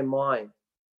out in my mind,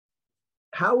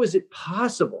 how is it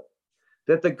possible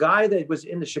that the guy that was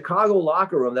in the Chicago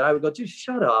locker room that I would go, dude,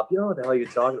 shut up, you know what the hell you're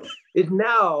talking about, is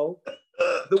now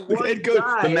the one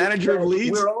guy, the manager of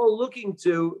Leeds. We're all looking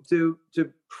to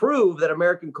prove that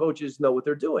American coaches know what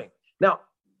they're doing. Now,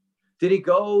 did he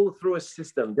go through a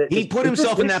system that he put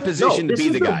himself in that position to be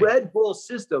the guy? This is the Red Bull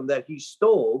system that he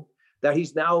stole, that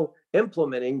he's now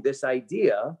implementing this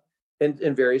idea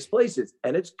in various places.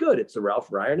 And it's good. It's the Ralph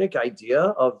Rangnick idea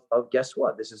of guess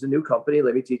what? This is a new company.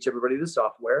 Let me teach everybody the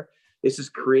software. This is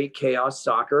create chaos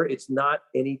soccer. It's not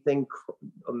anything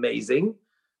amazing.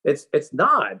 It's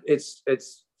not. It's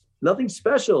nothing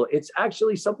special. It's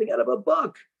actually something out of a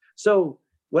book. So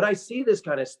when I see this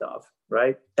kind of stuff,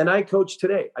 right? And I coached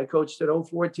today. I coached an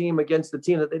 04 team against a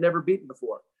team that they'd never beaten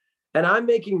before. And I'm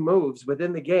making moves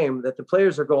within the game that the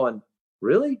players are going,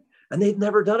 really? And they've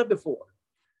never done it before.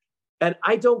 And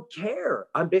I don't care.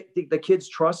 The kids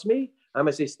trust me. I'm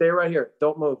going to say, stay right here.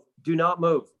 Don't move. Do not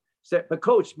move. But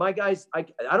coach, my guys, I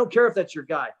don't care if that's your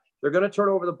guy. They're going to turn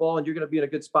over the ball and you're going to be in a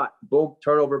good spot. Boom,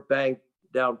 turnover, bang,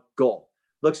 down, goal.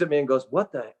 Looks at me and goes,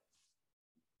 what the heck?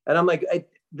 And I'm like,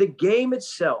 the game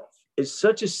itself is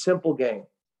such a simple game.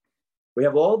 We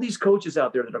have all these coaches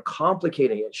out there that are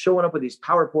complicating it, showing up with these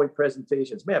PowerPoint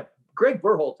presentations. Man, Greg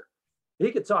Berhalter,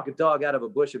 he could talk a dog out of a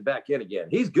bush and back in again.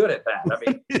 He's good at that. I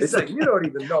mean, it's like, you don't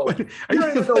even know. You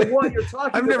don't even know what you're talking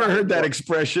about. I've never heard that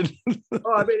expression.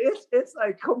 Oh, I mean, it's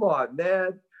like, come on,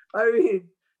 man. I mean,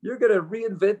 you're going to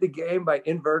reinvent the game by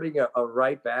inverting a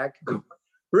right back.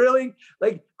 Really?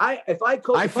 Like, if I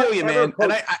coach, I feel you, man.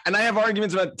 And I have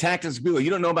arguments about tactics. You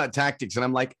don't know about tactics. And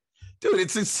I'm like, dude,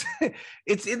 it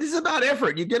is about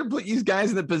effort. You got to put these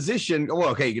guys in the position. Oh,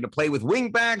 okay, you're going to play with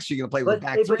wing backs. You're going to play with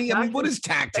back three. I mean, what is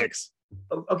tactics?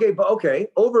 Okay,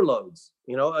 overloads.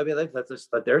 I mean,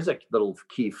 there's a little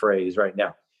key phrase right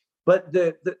now. But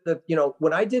the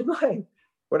when I did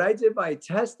my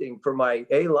testing for my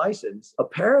A license,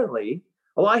 apparently,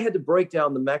 I had to break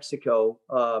down the Mexico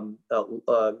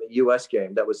U.S.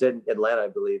 game that was in Atlanta, I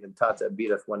believe, and Tata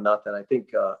beat us 1-0. I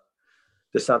think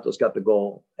De Santos got the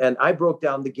goal, and I broke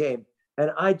down the game,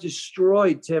 and I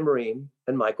destroyed Tim Ream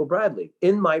and Michael Bradley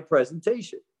in my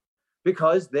presentation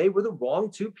because they were the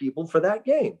wrong two people for that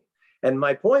game. And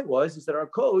my point is that our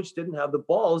coach didn't have the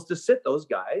balls to sit those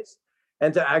guys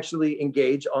and to actually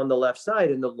engage on the left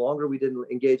side. And the longer we didn't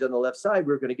engage on the left side,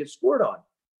 we were going to get scored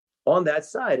on that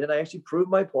side. And I actually proved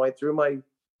my point through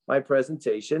my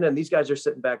presentation. And these guys are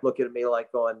sitting back looking at me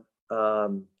like going,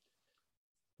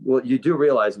 well, you do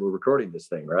realize we're recording this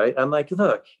thing, right? I'm like,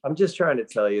 look, I'm just trying to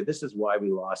tell you, this is why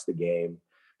we lost the game,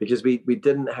 because we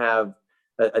didn't have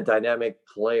a dynamic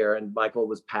player, and Michael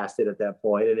was past it at that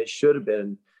point, and it should have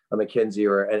been a McKenzie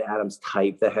or an Adams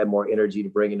type that had more energy to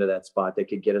bring into that spot that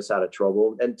could get us out of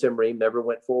trouble. And Tim Ream never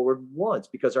went forward once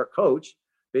because our coach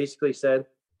basically said,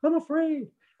 I'm afraid.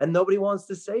 And nobody wants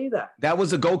to say that. That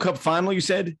was a Gold Cup final, you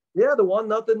said? Yeah, the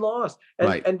 1-0 loss. And,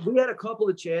 right. And we had a couple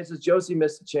of chances. Josie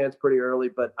missed a chance pretty early,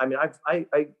 but I mean,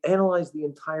 I analyzed the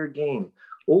entire game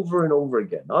over and over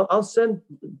again. I'll send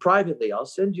privately. I'll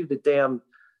send you the damn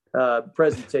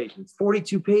presentation. It's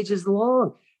 42 pages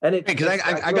long. And it because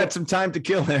I got some time to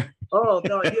kill there. Oh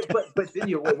no, but then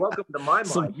you're welcome to my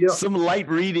mind. Some light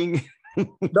reading.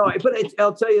 No, but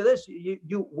I'll tell you this: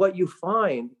 you what you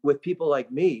find with people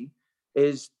like me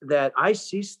is that I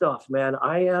see stuff, man.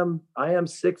 I am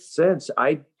sixth sense.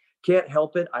 I can't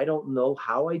help it. I don't know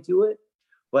how I do it,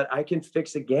 but I can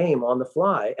fix a game on the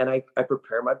fly, and I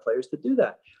prepare my players to do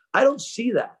that. I don't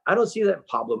see that. I don't see that in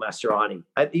Pablo Mastroeni.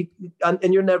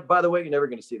 And you're never, by the way, you're never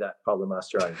going to see that Pablo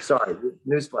Mastroeni. Sorry,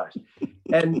 newsflash.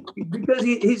 And because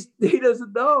he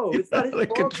doesn't know. It's not his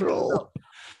control.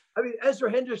 I mean, Ezra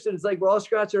Henderson is like, we're all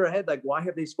scratching our head. Like, why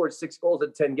have they scored 6 goals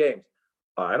in 10 games?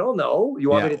 I don't know. You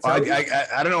want me to tell you?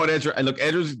 I don't know what Ezra. Look,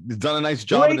 Ezra's done a nice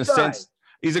job in the sense.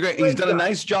 He's done a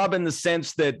nice job in the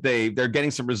sense that they're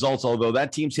getting some results. Although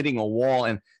that team's hitting a wall,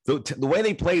 and the way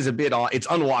they play is a bit. It's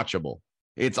unwatchable.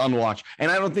 It's unwatched, and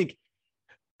I don't think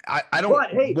I don't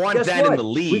want that in the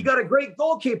league. We've got a great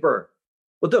goalkeeper.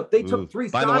 Well, look, they took 3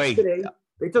 shots today.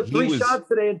 They took 3 shots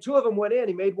today, and 2 of them went in.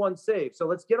 He made 1 save. So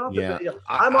let's get off the video.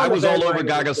 I was all over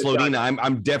Gaga Slodina.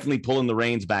 I'm definitely pulling the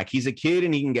reins back. He's a kid,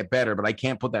 and he can get better, but I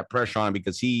can't put that pressure on him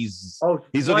because he's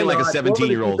looking like a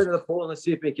 17-year-old. Into the pool and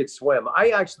see if he can swim. I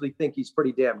actually think he's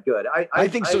pretty damn good. I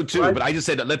think so too, but I just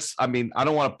said I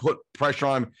don't want to put pressure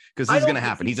on him because this is going to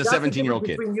happen. He's a 17-year-old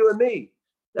kid. Between you and me,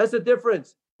 that's the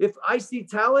difference. If I see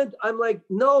talent, I'm like,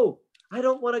 no. I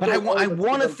don't want to. But I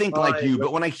want to think like you.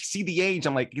 But when I see the age,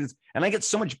 I'm like, and I get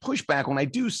so much pushback when I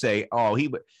do say,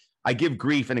 I give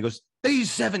grief, and he goes, he's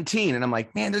 17, and I'm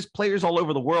like, man, there's players all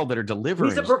over the world that are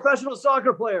delivering. He's a professional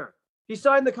soccer player. He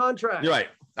signed the contract. You're right.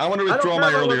 I want to withdraw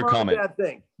my earlier comment.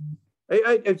 Thing.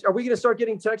 Are we going to start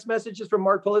getting text messages from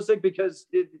Mark Pulisic because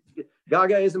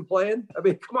Gaga isn't playing? I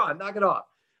mean, come on, knock it off.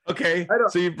 Okay,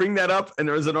 so you bring that up, and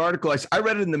there was an article. I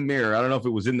read it in the Mirror. I don't know if it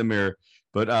was in the Mirror,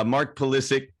 but Mark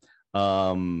Pulisic,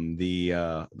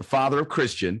 the father of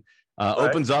Christian,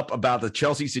 opens up about the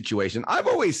Chelsea situation. I've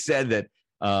always said that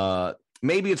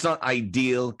maybe it's not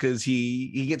ideal because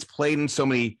he gets played in so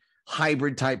many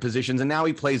hybrid type positions, and now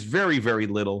he plays very, very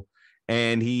little.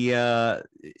 And he the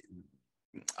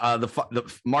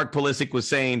Mark Pulisic was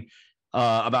saying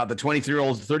about the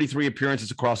 23-year-old's 33 appearances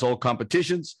across all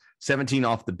competitions, 17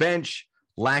 off the bench,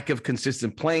 lack of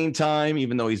consistent playing time,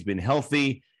 even though he's been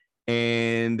healthy.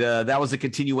 And that was a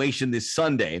continuation this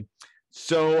Sunday.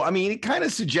 So, I mean, it kind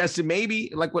of suggested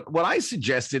maybe like what I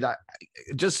suggested,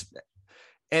 just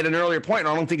at an earlier point, and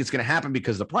I don't think it's going to happen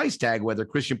because of the price tag, whether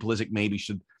Christian Pulisic maybe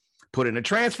should put in a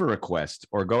transfer request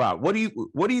or go out. What do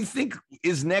you think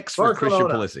is next for Christian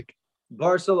Pulisic?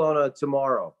 Barcelona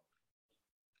tomorrow.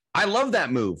 I love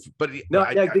that move, but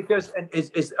because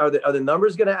are the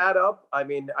numbers going to add up? I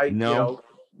mean,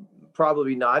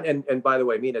 probably not. And by the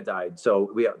way, Mina died,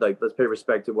 so let's pay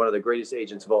respect to one of the greatest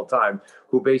agents of all time,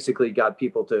 who basically got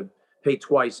people to pay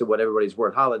twice of what everybody's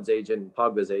worth. Haaland's agent,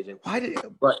 Pogba's agent. By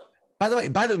the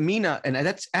way, Mina, and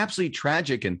that's absolutely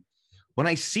tragic. And when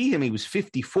I see him, he was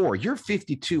 54. You're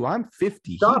 52. I'm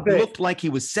 50. He looked like he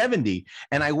was 70.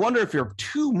 And I wonder if you're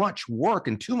too much work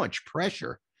and too much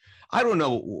pressure. I don't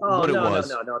know what it was.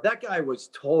 No. That guy was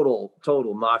total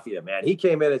mafia, man. He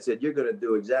came in and said, "You're going to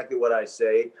do exactly what I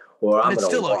say, or I'm going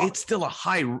to walk." It's still a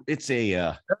high. It's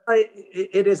a.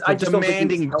 It is.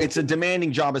 It's a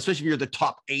demanding job, especially if you're the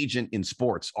top agent in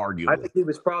sports. Arguably, I think he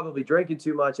was probably drinking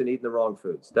too much and eating the wrong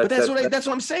foods. That's what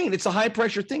I'm saying. It's a high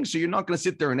pressure thing, so you're not going to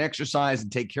sit there and exercise and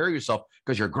take care of yourself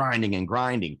because you're grinding and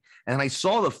grinding. And I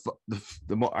saw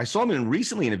I saw him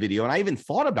recently in a video, and I even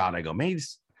thought about it. I go, man,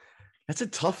 that's a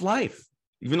tough life,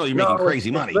 even though you're making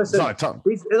crazy money. Listen, it's not tough.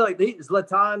 He's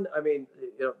Zlatan. I mean,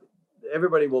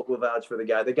 everybody will vouch for the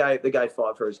guy. The guy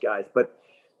fought for his guys, but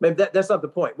maybe that's not the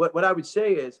point. What I would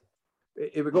say is,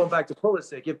 if we're going back to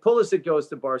Pulisic, if Pulisic goes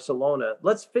to Barcelona,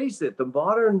 let's face it, the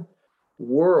modern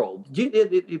world,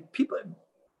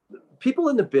 people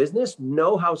in the business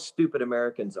know how stupid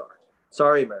Americans are.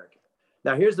 Sorry, American.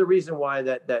 Now, here's the reason why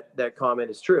that comment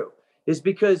is true, is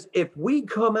because if we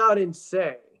come out and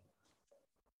say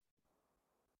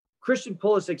Christian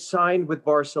Pulisic signed with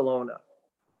Barcelona,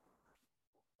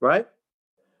 right?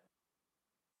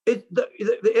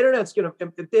 The internet's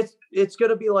it's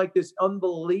gonna be like this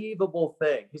unbelievable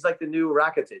thing. He's like the new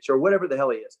Rakitic or whatever the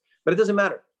hell he is, but it doesn't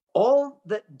matter. All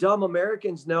that dumb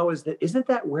Americans know is that isn't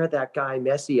that where that guy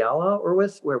Messiala or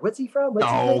what's he from?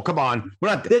 Come on, we're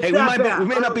not. Hey, we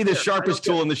may not be the sharpest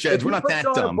tool in the sheds. We're not that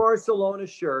dumb.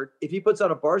 If he puts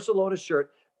on a Barcelona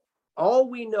shirt, all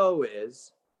we know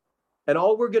is, and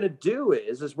all we're gonna do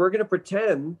is we're gonna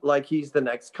pretend like he's the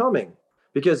next coming.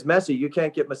 Because Messi, you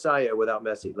can't get Messiah without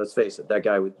Messi. Let's face it, that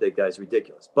guy's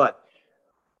ridiculous. But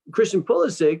Christian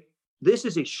Pulisic, this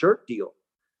is a shirt deal.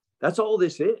 That's all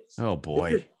this is. Oh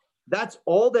boy, that's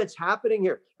all that's happening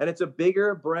here, and it's a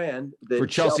bigger brand than for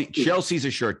Chelsea. Chelsea's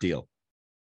a shirt deal.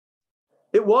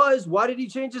 It was. Why did he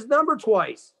change his number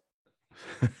twice?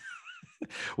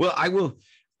 Well, I will.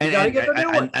 And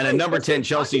a number 10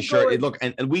 Chelsea shirt. Look,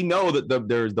 and we know that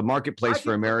there's the marketplace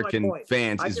for American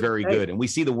fans is very good. And we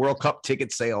see the World Cup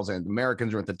ticket sales, and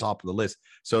Americans are at the top of the list.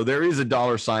 So there is a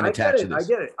dollar sign attached to this. I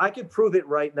get it. I could prove it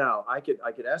right now. I could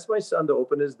ask my son to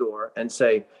open his door and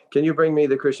say, "Can you bring me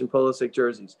the Christian Pulisic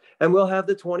jerseys?" And we'll have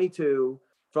the 22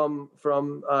 from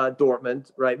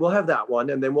Dortmund, right? We'll have that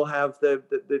one, and then we'll have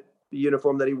the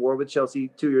uniform that he wore with Chelsea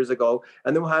 2 years ago,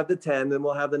 and then we'll have the 10, then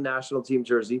we'll have the national team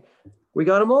jersey. We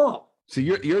got them all. So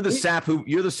you're the sap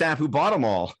who bought them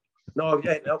all. No,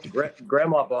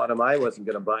 Grandma bought them. I wasn't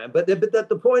going to buy them. But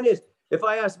the point is, if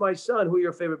I ask my son who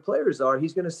your favorite players are,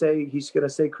 he's going to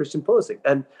say Christian Pulisic,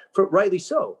 and rightly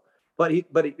so. But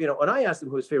when I asked him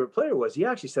who his favorite player was, he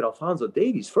actually said Alphonso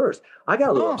Davies first. I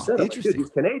got a little upset. I'm like, dude, he's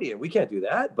Canadian. We can't do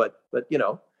that. But. But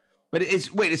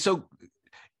it's so.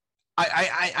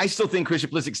 I still think Christian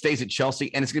Pulisic stays at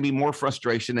Chelsea, and it's going to be more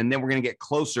frustration, and then we're going to get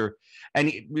closer. And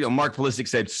Mark Pulisic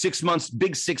said 6 months,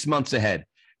 big 6 months ahead.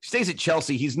 He stays at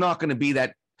Chelsea. He's not going to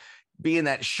be in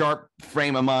that sharp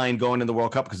frame of mind going into the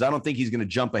World Cup, because I don't think he's going to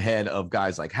jump ahead of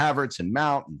guys like Havertz and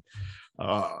Mount. And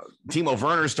Timo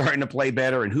Werner's starting to play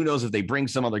better, and who knows if they bring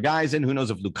some other guys in? Who knows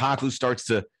if Lukaku starts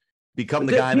to become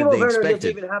the guy that they expected? Timo Werner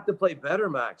doesn't even have to play better,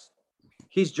 Max.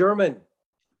 He's German.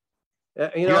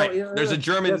 There's a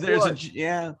German.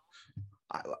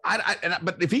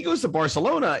 But if he goes to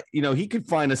Barcelona, he could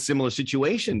find a similar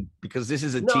situation, because this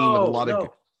is a team with a lot of.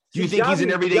 Do you think he's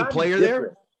an everyday player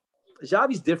there?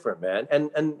 Xavi's different, man,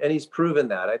 and he's proven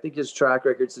that. I think his track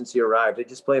record since he arrived, they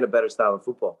just playing a better style of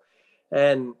football.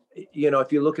 And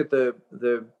if you look at the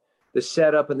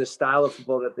setup and the style of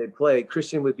football that they play,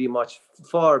 Christian would be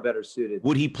far better suited.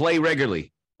 Would he play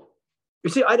regularly? You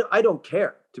see, I don't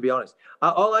care, to be honest.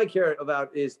 All I care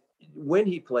about is when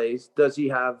he plays, does he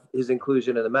have his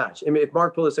inclusion in the match? I mean, if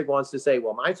Mark Pulisic wants to say,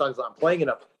 well, my son's not playing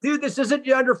enough. Dude, this isn't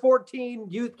your under 14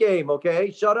 youth game, okay?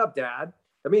 Shut up, Dad.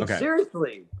 I mean,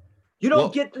 Seriously. You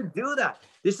don't get to do that.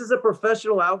 This is a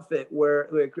professional outfit where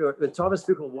Thomas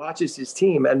Tuchel watches his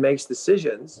team and makes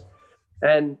decisions.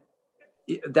 And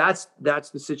that's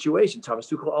the situation. Thomas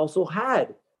Tuchel also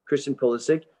had Christian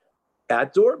Pulisic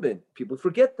at Dortmund. People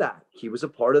forget that. He was a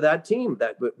part of that team,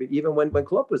 that even when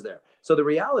Klopp was there. So the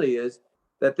reality is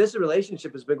that this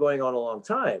relationship has been going on a long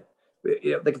time.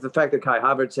 Like the fact that Kai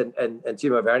Havertz and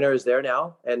Timo Werner is there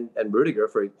now, and Rudiger,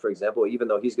 for example, even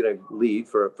though he's going to leave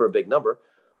for a big number.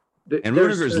 And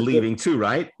Rudiger's leaving too,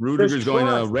 right? Rudiger's going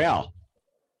to Real.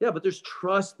 Yeah, but there's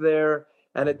trust there.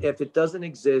 And if it doesn't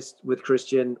exist with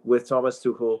Christian, with Thomas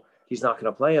Tuchel, he's not going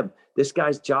to play him. This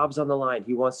guy's job's on the line.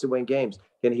 He wants to win games.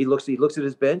 And he looks at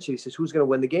his bench and he says, who's going to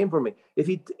win the game for me? If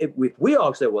we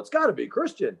all say, well, it's got to be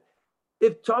Christian.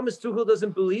 If Thomas Tuchel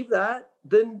doesn't believe that,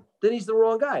 then he's the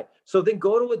wrong guy. So then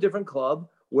go to a different club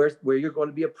where you're going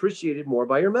to be appreciated more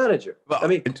by your manager. Well, I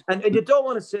mean, and you don't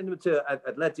want to send him to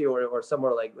Atleti or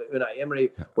somewhere like Unai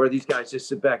Emery, where these guys just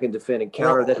sit back and defend and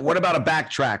counter. What about a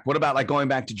backtrack? What about like going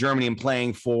back to Germany and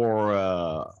playing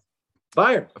for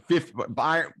Bayern?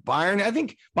 Bayern. I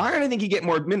think you get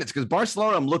more minutes, because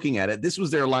Barcelona, I'm looking at it. This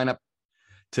was their lineup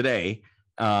today.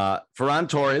 Ferran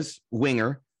Torres,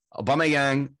 winger.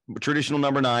 Aubameyang, traditional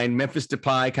number 9. Memphis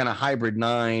Depay, kind of hybrid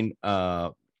 9.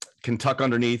 Can tuck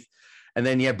underneath. And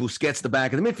then you have Busquets, the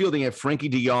back of the midfield. You have Frankie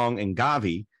de Jong and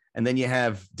Gavi. And then you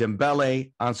have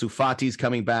Dembele, Ansu Fati's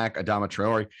coming back, Adama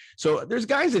Traore. So there's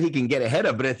guys that he can get ahead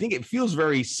of, but I think it feels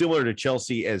very similar to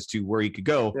Chelsea as to where he could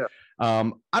go.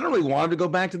 I don't really want him to go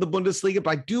back to the Bundesliga,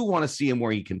 but I do want to see him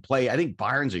where he can play. I think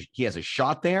he has a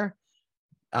shot there.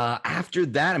 After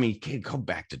that, I mean, he can't go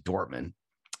back to Dortmund.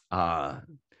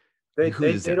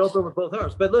 They'd open with both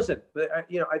arms. But listen,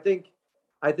 I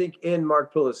think in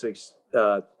Mark Pulisic's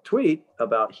tweet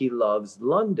about he loves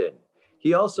London,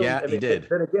 he also he did.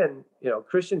 Then again,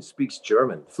 Christian speaks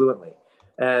German fluently,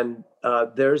 and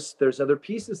there's other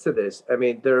pieces to this. I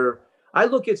mean, I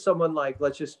look at someone like,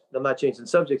 I'm not changing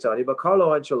subjects on you, but Carlo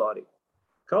Ancelotti.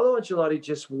 Carlo Ancelotti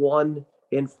just won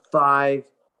in 5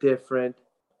 different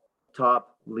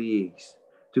top leagues.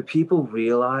 Do people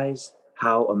realize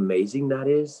how amazing that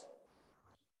is?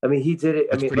 I mean, he did it.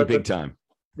 That's pretty big time.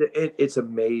 It's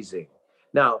amazing.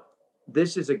 Now,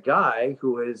 this is a guy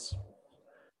who is,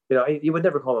 you would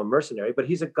never call him a mercenary, but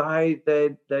he's a guy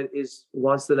that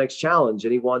wants the next challenge,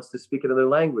 and he wants to speak another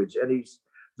language, and he's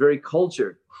very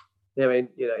cultured. I mean,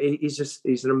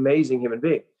 he's an amazing human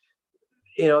being.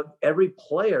 Every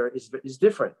player is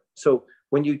different. So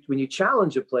when you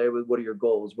challenge a player with what are your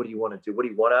goals, what do you want to do, what do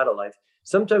you want out of life?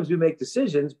 Sometimes we make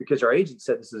decisions because our agent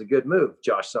said this is a good move.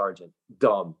 Josh Sargent,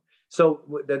 dumb. So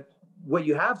what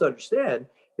you have to understand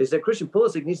is that Christian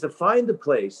Pulisic needs to find a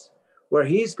place where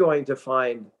he's going to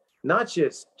find not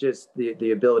just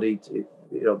the ability to,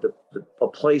 a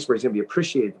place where he's going to be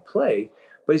appreciated to play,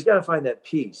 but he's got to find that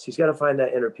peace. He's got to find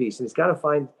that inner peace, and he's got to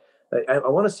find. I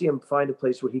want to see him find a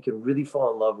place where he can really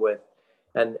fall in love with,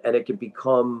 and it can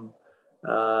become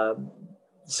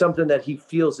something that he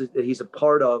feels that he's a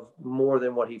part of more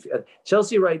than what he.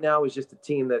 Chelsea right now is just a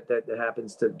team that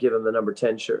happens to give him the number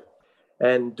 10 shirt.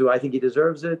 And do I think he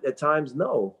deserves it at times?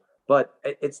 No, but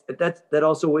that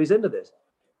also weighs into this.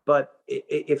 But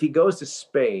if he goes to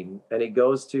Spain and he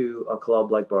goes to a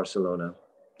club like Barcelona,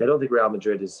 I don't think Real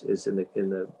Madrid is in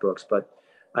the books, but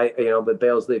but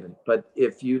Bale's leaving. But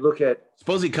if you look at,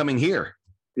 suppose he's coming here,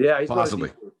 he's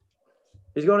possibly.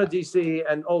 He's going to DC,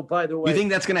 and by the way, you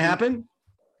think that's going to happen?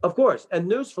 Of course.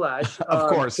 And newsflash, of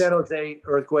course, San Jose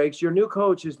Earthquakes. Your new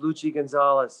coach is Luchi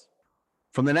Gonzalez.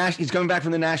 He's coming back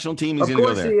from the national team. He's going to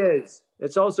go there. Of course he is.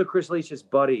 It's also Chris Leach's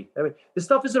buddy. I mean, this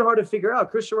stuff isn't hard to figure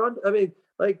out. Chris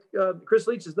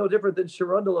Leach is no different than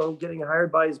Sharundalo getting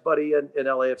hired by his buddy in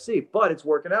LAFC, but it's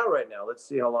working out right now. Let's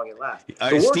see how long it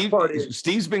lasts.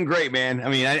 Steve's been great, man. I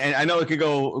mean, I know it could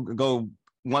go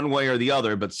one way or the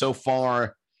other, but so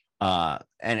far,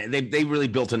 and they really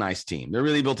built a nice team. They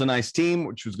really built a nice team,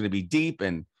 which was going to be deep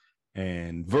and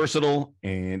versatile,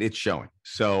 and it's showing.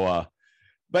 So,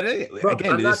 but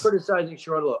again, I'm not criticizing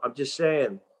Sharundalo. I'm just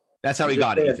saying that's how he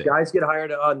got it. Guys get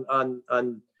hired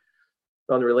on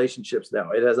the relationships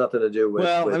now. It has nothing to do with.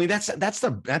 Well, I mean,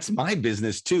 that's my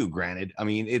business too. Granted, I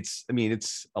mean,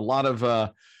 it's a lot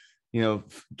of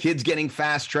kids getting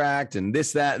fast tracked and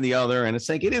this, that, and the other, and it's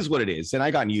like it is what it is, and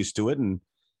I got used to it. And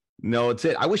no, it's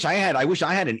it. I wish I had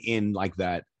an in like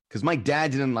that because my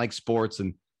dad didn't like sports,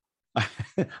 and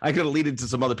I could have leaded to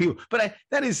some other people. But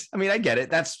I get it.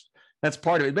 That's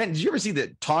part of it. Ben, did you ever see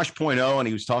the Tosh.0? And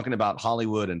he was talking about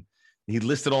Hollywood, and he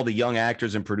listed all the young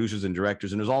actors and producers and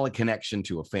directors, and there's all a connection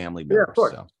to a family member. Yeah, of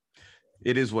course. So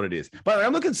it is what it is. By the way,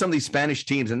 I'm looking at some of these Spanish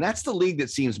teams, and that's the league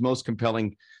that seems most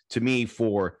compelling to me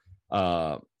for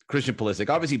Christian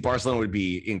Pulisic. Obviously, Barcelona would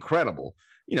be incredible,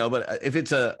 but if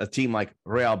it's a team like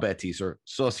Real Betis or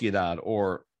Sociedad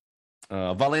or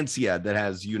Valencia that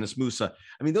has Yunus Musa,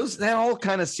 I mean, that all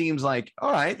kind of seems like,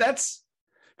 all right, that's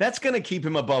going to keep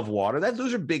him above water.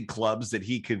 Those are big clubs that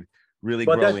he could really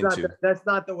grow into. That's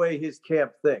not the way his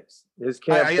camp thinks. His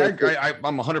camp.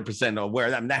 I'm 100% aware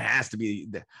of that. That has to be.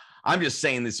 I'm just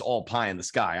saying this all pie in the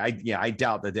sky. I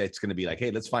doubt that it's going to be like,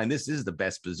 hey, let's find this. This is the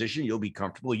best position. You'll be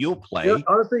comfortable. You'll play.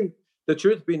 Honestly, the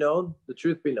truth be known.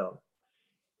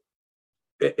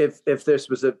 If this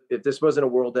wasn't a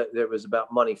world that was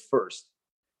about money first,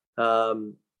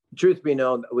 truth be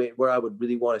known, where I would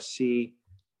really want to see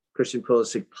Christian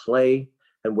Pulisic play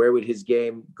and where would his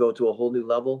game go to a whole new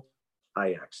level?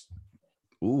 Ajax.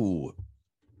 Ooh,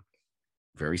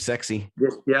 very sexy.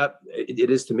 Yeah, it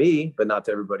is to me, but not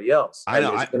to everybody else. I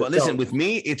know. But listen, with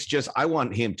me, it's just I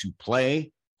want him to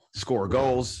play, score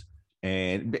goals,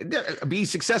 and be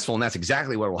successul, and that's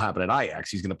exactly what will happen at Ajax.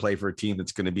 He's going to play for a team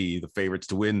that's going to be the favorites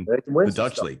to win the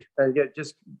Dutch league. And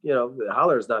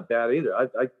Haller is not bad either.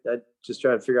 I just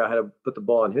trying to figure out how to put the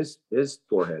ball on his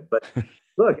forehead. But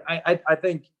look, I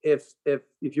think if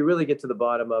you really get to the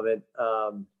bottom of it,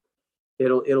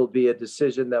 it'll be a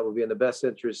decision that will be in the best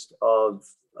interest of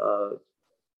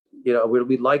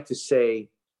we'd like to say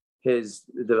his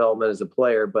development as a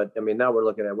player, but I mean now we're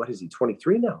looking at what is he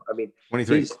 23 now? I mean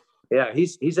 23.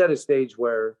 He's at a stage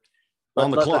where on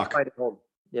the clock.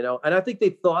 And I think they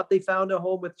thought they found a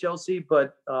home with Chelsea,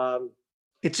 but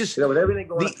it's just with everything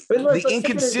going on, the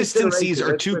inconsistencies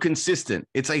are too consistent.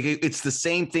 It's like it's the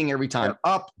same thing every time,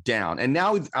 up, down, and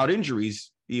now without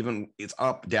injuries, even it's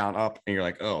up, down, up, and you're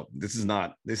like, oh, this is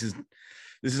not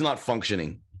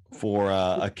functioning for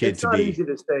a kid to be. It's not easy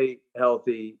to stay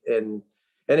healthy, and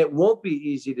it won't be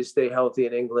easy to stay healthy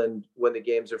in England when the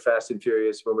games are fast and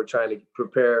furious, when we're trying to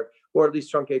prepare or at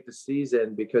least truncate the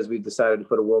season because we decided to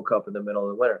put a World Cup in the middle of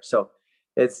the winter. So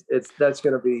that's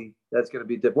going to be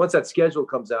different. Once that schedule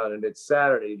comes out and it's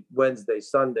Saturday, Wednesday,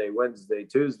 Sunday, Wednesday,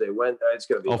 Tuesday, it's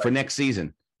going to be for next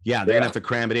season. Yeah, they're gonna have to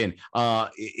cram it in.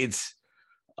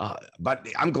 But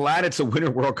I'm glad it's a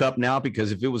Winter World Cup now,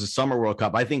 because if it was a Summer World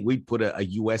Cup, I think we'd put a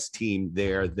U.S. team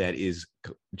there that is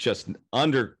just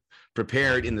under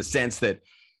prepared in the sense that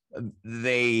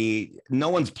no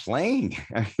one's playing.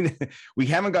 I mean, we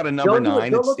haven't got a number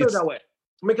 9. Don't look at it that way.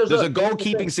 Because there's a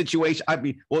goalkeeping situation. I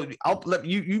mean, well, I'll let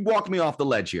you walk me off the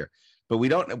ledge here, but we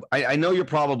don't. I know you're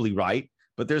probably right,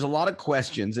 but there's a lot of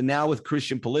questions. And now with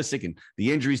Christian Pulisic and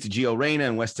the injuries to Gio Reyna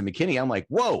and Weston McKennie, I'm like,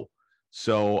 whoa.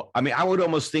 So, I mean, I would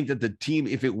almost think that the team,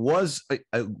 if it was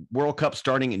a World Cup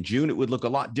starting in June, it would look a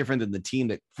lot different than the team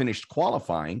that finished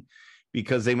qualifying,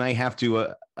 because they might have to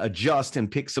adjust and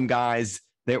pick some guys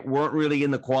that weren't really in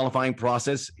the qualifying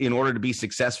process in order to be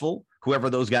successful, whoever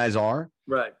those guys are.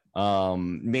 Right.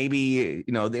 Maybe,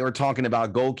 they were talking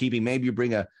about goalkeeping. Maybe you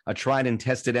bring a tried and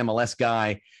tested MLS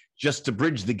guy just to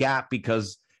bridge the gap,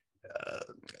 because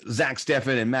Zach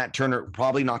Steffen and Matt Turner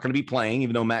probably not going to be playing,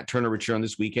 even though Matt Turner returned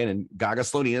this weekend and Gaga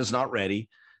Slonina is not ready.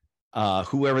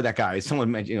 Whoever that guy is, someone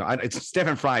mentioned, it's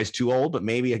Stephen Fry is too old, but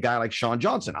maybe a guy like Sean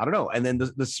Johnson. I don't know. And then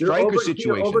the striker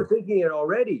situation. You're overthinking it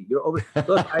already.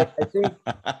 Look, I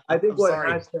think what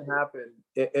has to happen,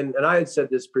 and I had said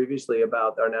this previously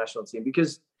about our national team,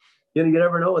 because you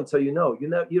never know until you know.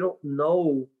 You don't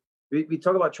know. We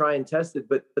talk about try and test it,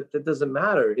 but that doesn't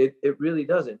matter. It really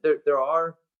doesn't.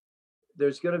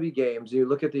 There's going to be games. You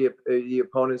look at the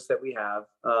opponents that we have,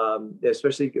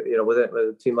 especially with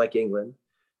a team like England.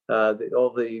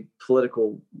 All the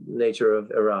political nature of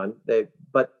Iran,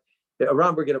 but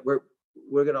Iran,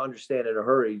 we're gonna understand in a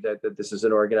hurry that this is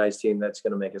an organized team that's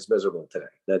going to make us miserable today.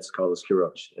 That's Carlos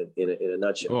Queiroz in a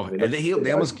nutshell. Oh, I mean,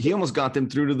 he almost got them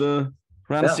through to the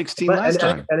round of 16 last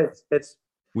time. And it's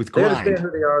with they grind. understand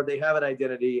who they are. They have an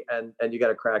identity, and you got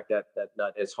to crack that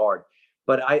nut. It's hard,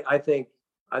 but I think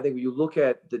when you look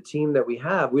at the team that we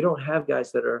have, we don't have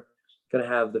guys that are going to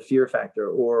have the fear factor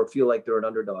or feel like they're an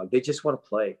underdog. They just want to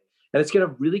play. And it's going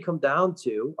to really come down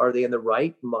to, are they in the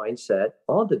right mindset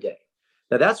on the day?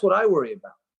 Now, that's what I worry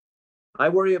about. I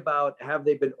worry about, have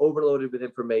they been overloaded with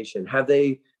information? Have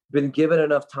they been given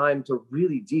enough time to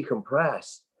really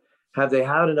decompress? Have they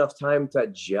had enough time to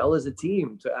gel as a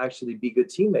team to actually be good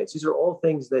teammates? These are all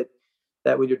things that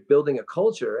when you're building a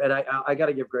culture, and I got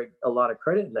to give Greg a lot of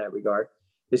credit in that regard,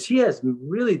 is he has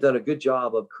really done a good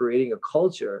job of creating a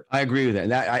culture. I agree with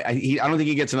that. I don't think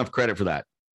he gets enough credit for that.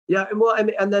 Yeah,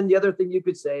 and then the other thing you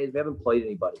could say is we haven't played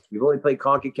anybody. We've only played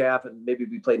CONCACAF, and maybe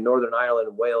we played Northern Ireland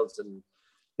and Wales and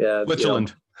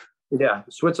Switzerland.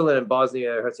 Switzerland and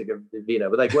Bosnia and Herzegovina,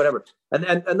 but like whatever.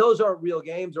 And those aren't real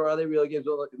games, or are they real games?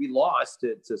 Well, we lost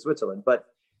to Switzerland, but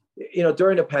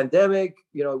during the pandemic,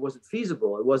 it wasn't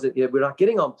feasible. It wasn't. We're not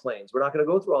getting on planes. We're not going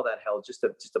to go through all that hell just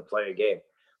to play a game.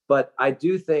 But I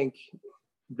do think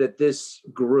that this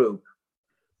group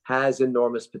has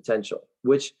enormous potential,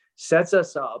 which sets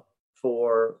us up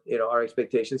for, our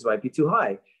expectations might be too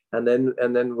high. And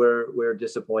then we're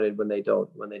disappointed when they don't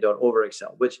over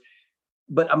excel,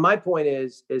 but my point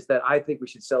is that I think we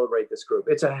should celebrate this group.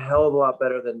 It's a hell of a lot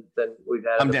better than we've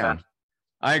had. I'm down.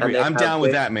 I agree. I'm down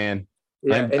with that, man.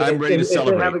 Yeah, I'm ready to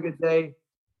celebrate. Have a good day.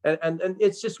 And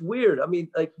it's just weird. I mean,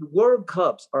 like, World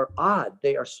Cups are odd.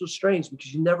 They are so strange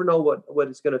because you never know what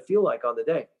it's going to feel like on the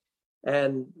day.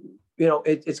 And,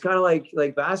 it's kind of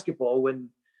like basketball. When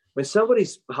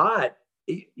somebody's hot,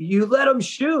 you let them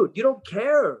shoot. You don't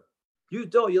care. You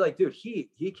don't. You're like, dude, he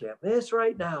can't miss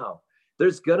right now.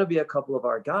 There's going to be a couple of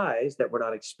our guys that we're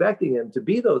not expecting him to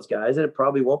be those guys, and it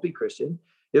probably won't be Christian.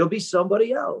 It'll be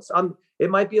somebody else. It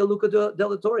might be a Luca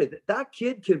Della Torre. That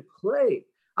kid can play.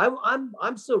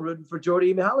 I'm still rooting for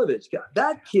Jordi Mihalovic.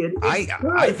 That kid.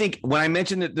 I think when I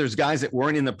mentioned that there's guys that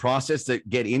weren't in the process that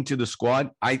get into the squad,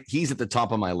 he's at the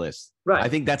top of my list. Right. I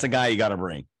think that's a guy you got to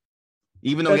bring,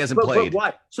 even though he hasn't played. But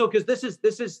why? So because this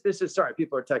is sorry,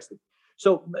 people are texting.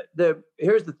 So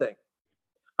here's the thing.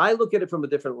 I look at it from a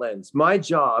different lens. My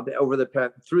job through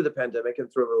the pandemic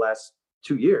and through the last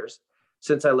 2 years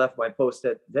since I left my post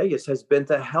at Vegas has been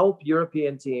to help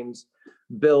European teams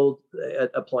build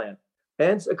a plan.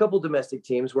 and a couple domestic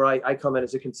teams where I come in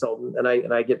as a consultant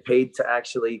and I get paid to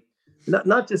actually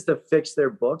not just to fix their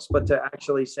books, but to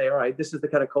actually say, all right, this is the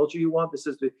kind of culture you want.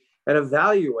 And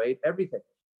evaluate everything.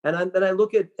 And then I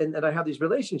look at, and I have these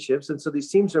relationships. And so these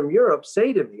teams from Europe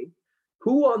say to me,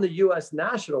 who on the U.S.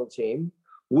 national team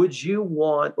would you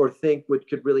want or think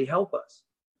could really help us?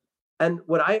 And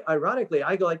ironically,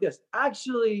 I go like this.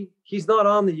 Actually, he's not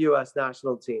on the U.S.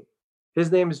 national team.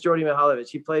 His name is Jordi Mihalovic.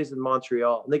 He plays in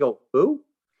Montreal. And they go, who?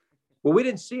 Well, we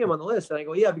didn't see him on the list. And I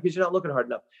go, yeah, because you're not looking hard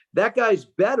enough. That guy's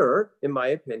better, in my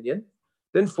opinion,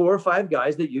 than 4 or 5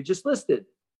 guys that you just listed.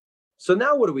 So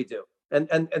now what do we do?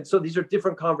 And so these are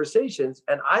different conversations.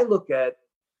 And I look at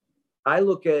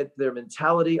their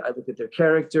mentality. I look at their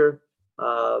character.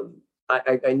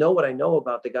 I know what I know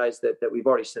about the guys that we've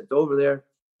already sent over there.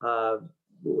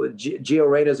 Gio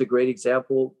Reyna is a great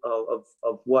example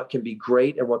of what can be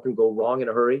great and what can go wrong in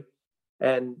a hurry.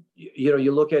 And,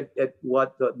 you look at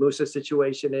what the Musa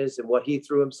situation is and what he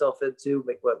threw himself into,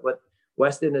 what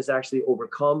Weston has actually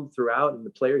overcome throughout and the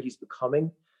player he's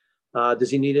becoming.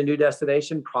 Does he need a new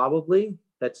destination? Probably.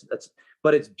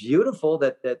 But it's beautiful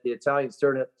that the Italians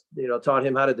taught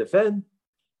him how to defend.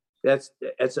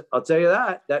 I'll tell you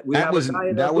that was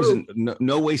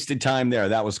no wasted time there.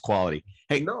 That was quality.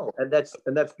 Hey, no, and that's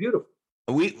beautiful.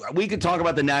 We could talk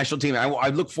about the national team. I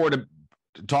look forward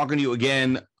to talking to you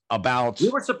again about. We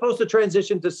were supposed to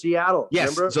transition to Seattle.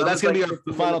 Yes, remember? So that's going to be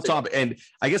our final topic. And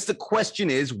I guess the question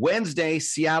is Wednesday,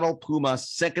 Seattle Pumas,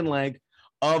 second leg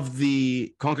of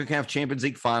the CONCACAF Champions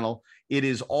League final. It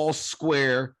is all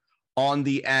square on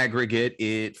the aggregate.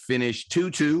 It finished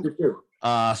 2-2.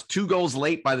 2 goals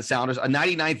late by the Sounders, a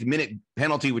 99th minute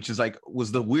penalty, which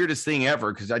was the weirdest thing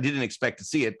ever because I didn't expect to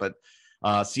see it, but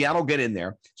Seattle get in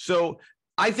there. So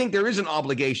I think there is an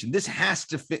obligation. This has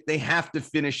to fit. They have to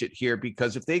finish it here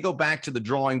because if they go back to the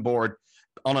drawing board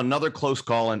on another close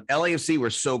call, and LAFC were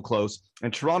so close,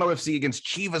 and Toronto FC against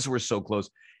Chivas were so close,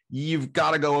 you've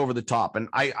got to go over the top. And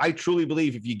I truly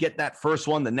believe if you get that first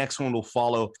one, the next one will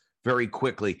follow very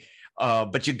quickly.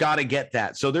 But you got to get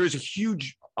that. So there's a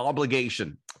huge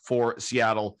obligation for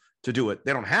Seattle to do it.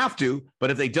 They don't have to,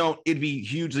 but if they don't, it'd be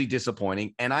hugely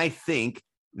disappointing. And I think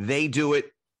they do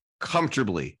it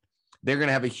comfortably. They're going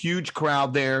to have a huge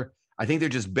crowd there. I think they're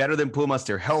just better than Pumas.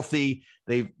 They're healthy.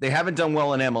 They haven't done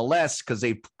well in MLS because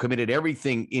they committed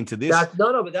everything into this.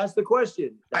 But that's the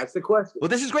question. That's the question. Well,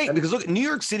 this is great because look, New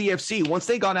York City FC, once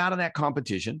they got out of that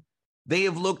competition, they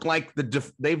have looked like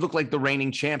the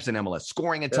reigning champs in MLS,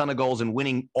 scoring a ton of goals and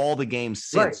winning all the games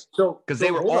since. Right. So because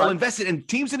they were all invested, and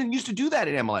teams didn't used to do that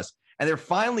in MLS, and they're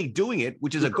finally doing it,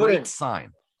 which is a great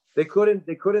sign. They couldn't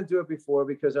do it before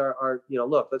because our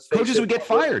let's face coaches would get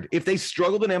fired if they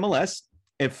struggled in MLS.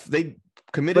 If they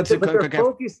committed to they're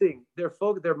focusing, their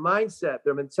mindset,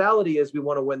 their mentality is we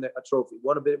want to win a trophy,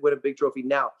 win a big trophy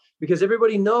now, because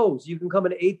everybody knows you can come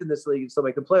in 8th in this league and still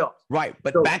make the playoffs. Right,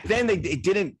 but back then it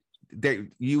didn't.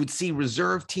 You would see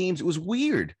reserve teams. It was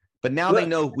weird, but now they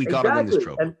know we got to win this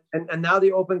trophy. And now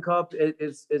the Open Cup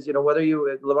is whether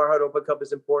Lamar Hart Open Cup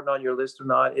is important on your list or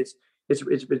not.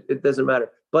 It doesn't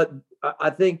matter. But I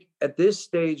think at this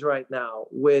stage right now,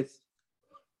 with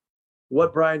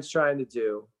what Brian's trying to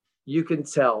do, you can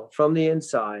tell from the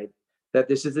inside that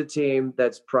this is a team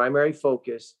that's primary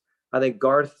focus. I think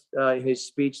Garth, his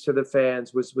speech to the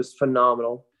fans was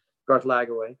phenomenal. Garth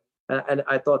Lagerwey. And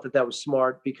I thought that was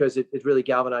smart because it really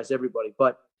galvanized everybody.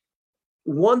 But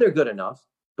 1, they're good enough.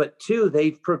 But 2,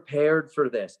 they've prepared for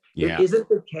this. Yeah. It isn't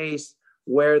the case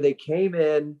where they came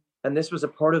in and this was a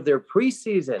part of their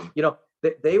preseason.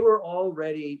 They were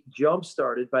already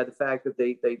jump-started by the fact that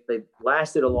they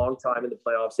lasted a long time in the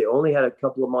playoffs. They only had a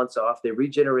couple of months off. They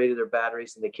regenerated their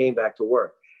batteries and they came back to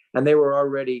work. And they were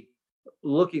already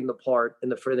looking the part in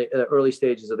the early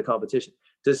stages of the competition.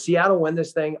 Does Seattle win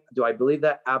this thing? Do I believe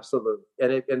that? Absolutely.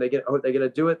 And they're going to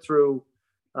do it through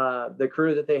the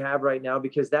crew that they have right now,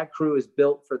 because that crew is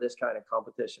built for this kind of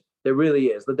competition. It really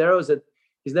is. Ladero's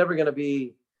he's never going to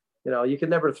be, you can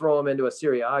never throw him into a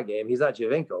Serie A game. He's not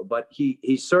Giovinco, but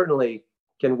he certainly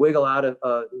can wiggle out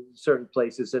of certain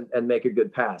places and make a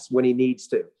good pass when he needs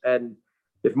to. And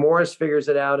if Morris figures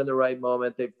it out in the right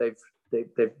moment,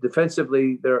 they've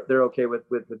defensively they're okay with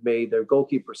me. Their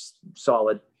goalkeeper's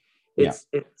solid.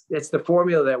 It's the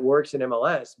formula that works in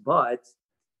MLS, but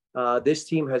this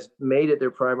team has made it their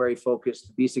primary focus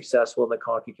to be successful in the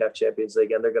CONCACAF Champions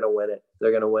League, and they're going to win it.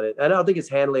 They're going to win it. And I don't think it's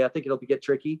handily. I think it'll get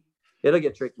tricky. It'll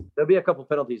get tricky. There'll be a couple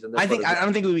penalties in this. I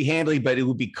don't think it would be handily, but it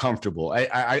would be comfortable.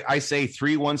 I say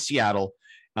 3-1 Seattle.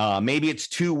 Maybe it's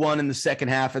 2-1 in the second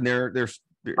half, and they're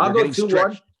I'll go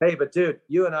 2-1. Hey, but dude,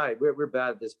 you and I, we're bad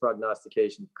at this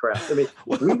prognostication crap. I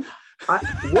mean, What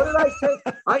did I say?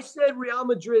 I said Real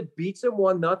Madrid beats them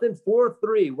 1-0,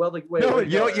 4-3. Well, like, wait. No,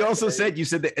 you also said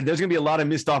that there's going to be a lot of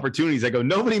missed opportunities. I go,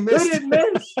 nobody They missed. didn't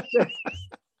miss.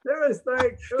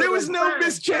 There was no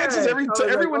missed chances.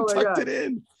 Everyone tucked it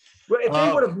in. Well, if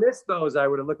they would have missed those, I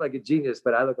would have looked like a genius,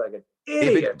 but I look like an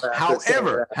idiot.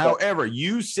 However,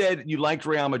 you said you liked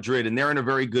Real Madrid, and they're in a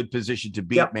very good position to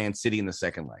beat Man City in the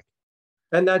second leg.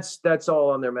 And that's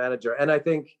all on their manager. And I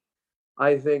think,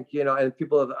 and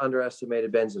people have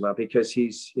underestimated Benzema because he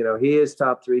is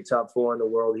top 3, top 4 in the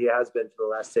world. He has been for the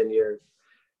last 10 years.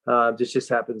 This just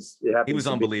happens. He was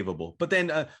unbelievable. But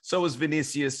then so was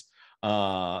Vinicius.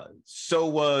 But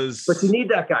you need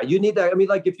that guy. You need that. I mean,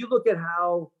 like if you look at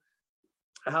how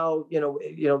the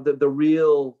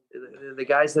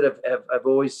guys that have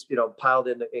always piled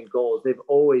in goals, they've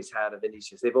always had a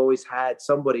Vinicius. They've always had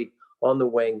somebody on the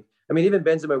wing. I mean, even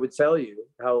Benzema would tell you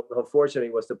how fortunate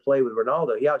he was to play with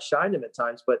Ronaldo. He outshined him at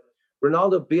times, but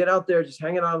Ronaldo being out there, just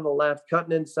hanging out on the left,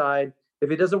 cutting inside.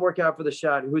 If it doesn't work out for the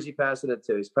shot, who's he passing it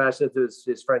to? He's passing it to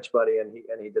his French buddy, and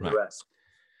he did the rest.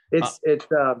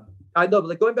 I know, but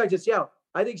like going back to Seattle,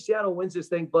 I think Seattle wins this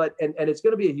thing, but it's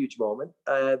going to be a huge moment.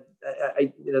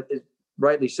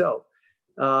 Rightly so.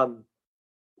 Hold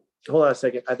on a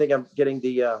second. I think I'm getting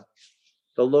the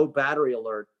low battery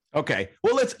alert. Okay.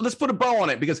 Well, let's put a bow on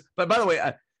it but by the way,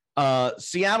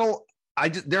 Seattle,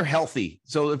 they're healthy.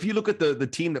 So if you look at the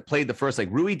team that played the first, like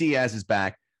Rui Diaz is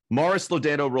back, Morris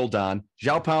Lodeto Roldan,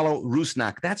 João Paulo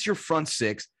Rusnak. That's your front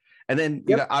 6. And then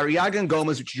you got Arriaga and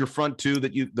Gomez, which is your front 2,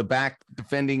 the back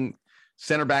defending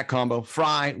center back combo,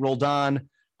 Fry, Roldan,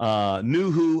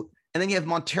 Nuhu. And then you have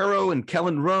Montero and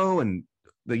Kellen Rowe and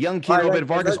the young kid, Obed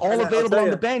Vargas, all available on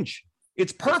the bench.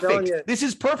 It's perfect. This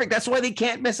is perfect. That's why they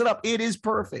can't mess it up. It is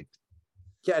perfect.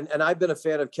 Yeah, and I've been a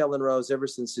fan of Kellen Rose ever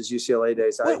since his UCLA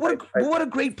days. What a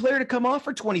great player to come off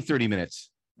for 20, 30 minutes.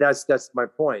 That's my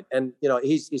point. And,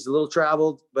 he's a little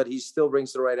traveled, but he still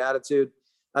brings the right attitude.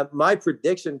 My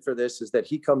prediction for this is that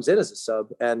he comes in as a sub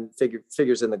and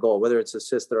figures in the goal, whether it's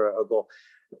assist or a goal.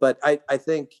 But I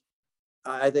think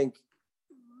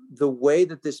the way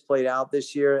that this played out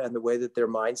this year and the way that their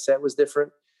mindset was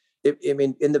different.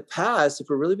 In the past, if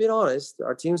we're really being honest,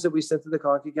 our teams that we sent to the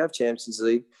CONCACAF Champions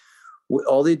League,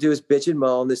 all they do is bitch and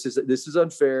moan. This is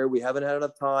unfair. We haven't had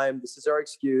enough time. This is our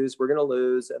excuse. We're going to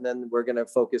lose, and then we're going to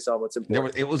focus on what's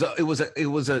important. It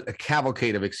was a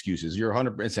cavalcade of excuses. You're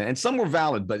 100%, and some were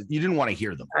valid, but you didn't want to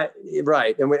hear them.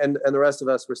 Right, and the rest of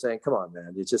us were saying, "Come on,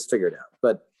 man, you just figure it out."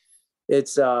 But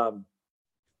it's I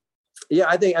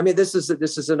think this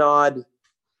is an odd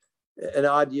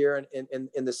year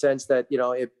in the sense that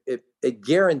it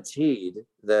guaranteed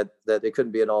that it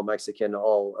couldn't be an all Mexican,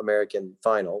 all American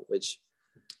final, which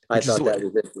I thought that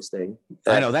was interesting.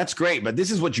 I know that's great, but this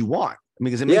is what you want.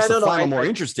 Because it makes the final more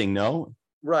interesting. No,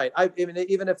 right. Even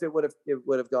if it would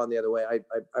have gone the other way,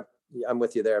 I'm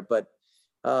with you there. But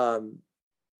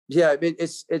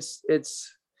it's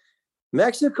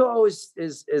Mexico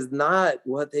is not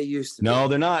what they used to. No,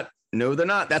 they're not. No, they're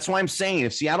not. That's why I'm saying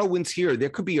if Seattle wins here, there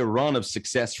could be a run of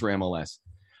success for MLS.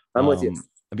 I'm with you.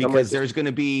 Because there's going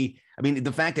to be,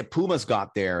 the fact that Pumas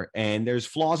got there and there's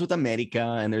flaws with America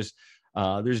and there's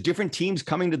different teams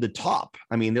coming to the top.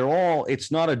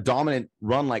 It's not a dominant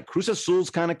run like Cruz Azul's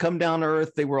kind of come down to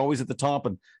earth. They were always at the top.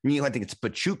 And I think it's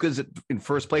Pachuca's in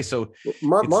first place. So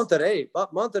Monterrey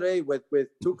with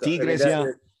Tuca. Tigres,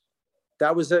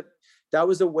 that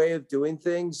was a way of doing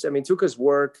things. Tuca's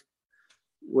work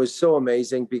was so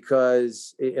amazing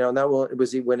because not only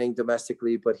was he winning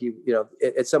domestically, but he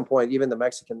at some point even the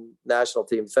Mexican national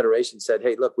team federation said,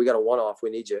 "Hey, look, we got a one-off, we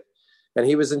need you," and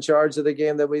he was in charge of the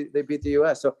game that they beat the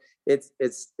U.S. So it's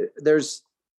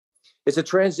a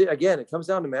transition. Again, it comes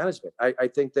down to management. I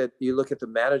think that you look at the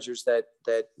managers that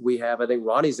we have. I think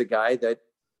Ronnie's a guy that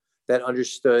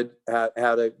understood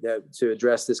how to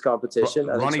address this competition.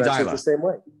 Ronnie Spencer's the same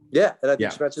way. Yeah, and I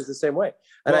think Spencer's the same way.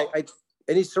 And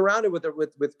and he's surrounded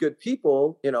with good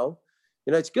people,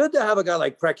 it's good to have a guy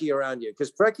like Preki around you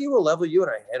because Preki will level you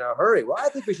in a hurry. Well, I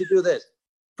think we should do this.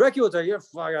 Preki will tell you,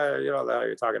 you know what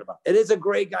you're talking about. It is a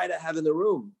great guy to have in the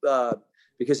room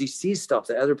because he sees stuff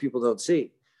that other people don't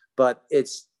see. But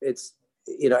it's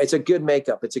a good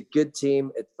makeup. It's a good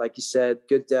team. It's like you said,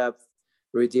 good depth.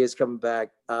 Rui Diaz coming back.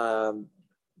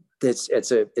 It's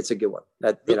a good one.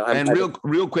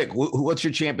 Real quick, what's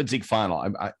your Champions League final?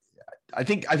 I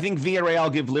think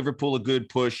Villarreal give Liverpool a good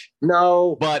push.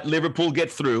 No, but Liverpool get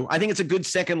through. I think it's a good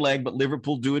second leg, but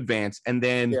Liverpool do advance. And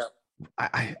then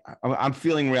I'm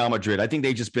feeling Real Madrid. I think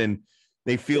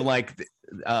they feel like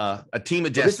a team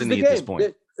of destiny at this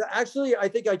point. Actually, I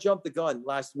think I jumped the gun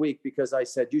last week because I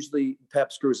said usually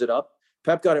Pep screws it up.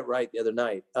 Pep got it right the other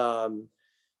night on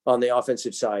the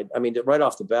offensive side. I mean, right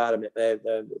off the bat, I mean,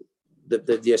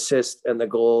 the assist and the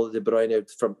goal, De Bruyne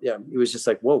from, it was just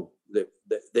like, whoa,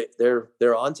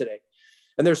 they're on today.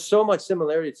 And there's so much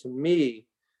similarity to me,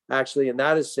 actually, in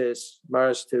that assist,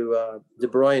 Marsch to De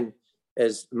Bruyne,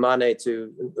 as Mane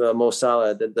to Mo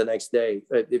Salah the next day.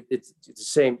 It's the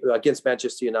same against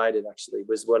Manchester United, actually,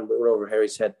 was one over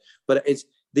Harry's head. But it's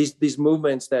these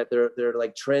movements that they're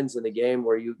like trends in the game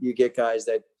where you get guys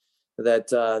that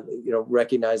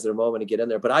recognize their moment and get in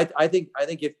there. But I think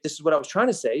if this is what I was trying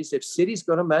to say, is if City's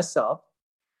going to mess up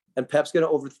and Pep's going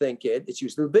to overthink it, it's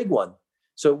usually the big one.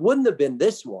 So it wouldn't have been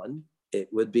this one. It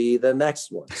would be the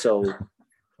next one. So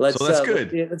that's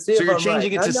good. Let's see so if you're I'm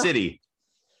changing right. it to City.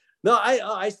 No,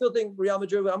 I still think Real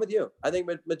Madrid. I'm with you. I think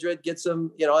Madrid gets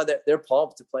them. They're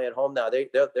pumped to play at home now. They're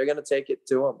going to take it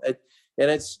to them,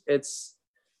 and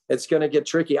it's going to get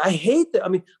tricky. I hate that. I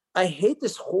mean, I hate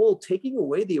this whole taking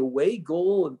away the away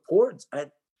goal importance.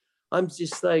 I'm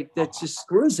just like, that just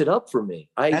screws it up for me.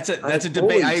 That's a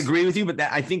debate. I agree with you, but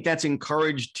I think that's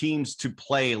encouraged teams to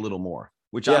play a little more,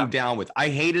 which I'm down with. I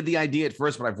hated the idea at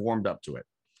first, but I've warmed up to it.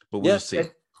 But we'll see.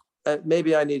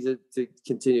 Maybe I need to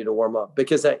continue to warm up,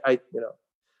 because I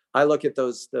look at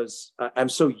those. I'm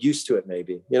so used to it.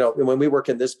 Maybe, when we work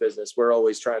in this business, we're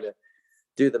always trying to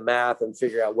do the math and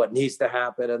figure out what needs to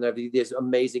happen. And there are these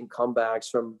amazing comebacks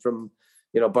from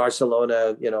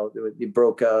Barcelona. It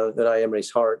broke Unai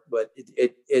Emery's heart, but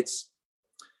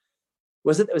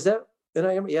was that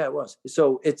Unai Emery? Yeah, it was.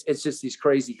 So it's just these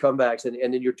crazy comebacks, and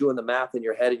then you're doing the math in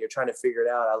your head and you're trying to figure it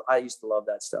out. I used to love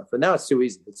that stuff, but now it's too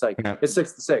easy. It's like It's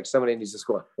 6-6. Somebody needs to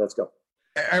score. Let's go.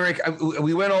 Eric,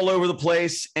 we went all over the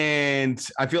place, and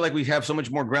I feel like we have so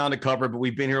much more ground to cover, but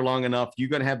we've been here long enough. You're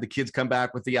going to have the kids come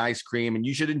back with the ice cream, and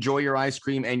you should enjoy your ice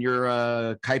cream and your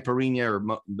caipirinha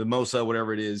or the mosa,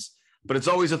 whatever it is. But it's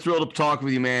always a thrill to talk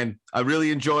with you, man. I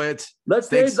really enjoy it.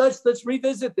 Let's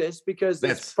revisit this, because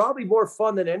it's probably more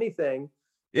fun than anything.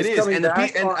 It is, and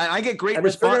I get great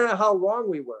response. Figuring out how wrong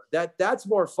we were. That's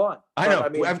more fun. I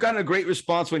know. I've gotten a great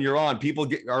response when you're on. People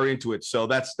are into it, so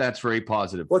that's very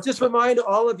positive. Well, just remind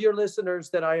all of your listeners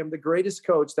that I am the greatest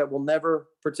coach that will never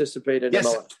participate in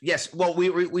MLS. Yes. Well,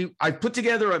 I put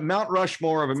together a Mount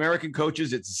Rushmore of American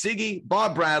coaches. It's Ziggy,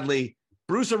 Bob Bradley,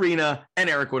 Bruce Arena, and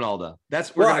Eric Wynalda.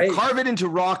 We're going to carve it into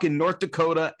rock in North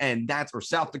Dakota or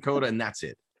South Dakota, and that's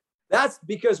it. That's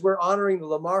because we're honoring the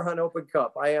Lamar Hunt Open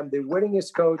Cup. I am the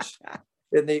winningest coach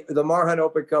in the Lamar Hunt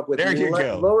Open Cup with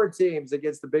lower teams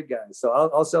against the big guys. So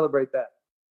I'll celebrate that.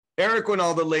 Eric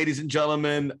Wynalda, ladies and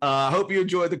gentlemen. Hope you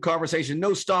enjoyed the conversation.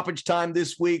 No stoppage time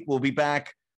this week. We'll be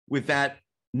back with that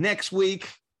next week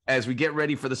as we get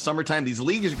ready for the summertime. These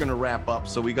leagues are going to wrap up,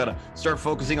 so we got to start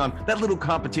focusing on that little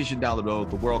competition down the road,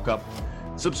 the World Cup.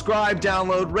 Subscribe,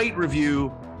 download, rate,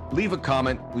 review. Leave a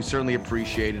comment. We certainly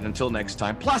appreciate it. Until next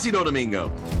time, Placido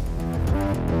Domingo.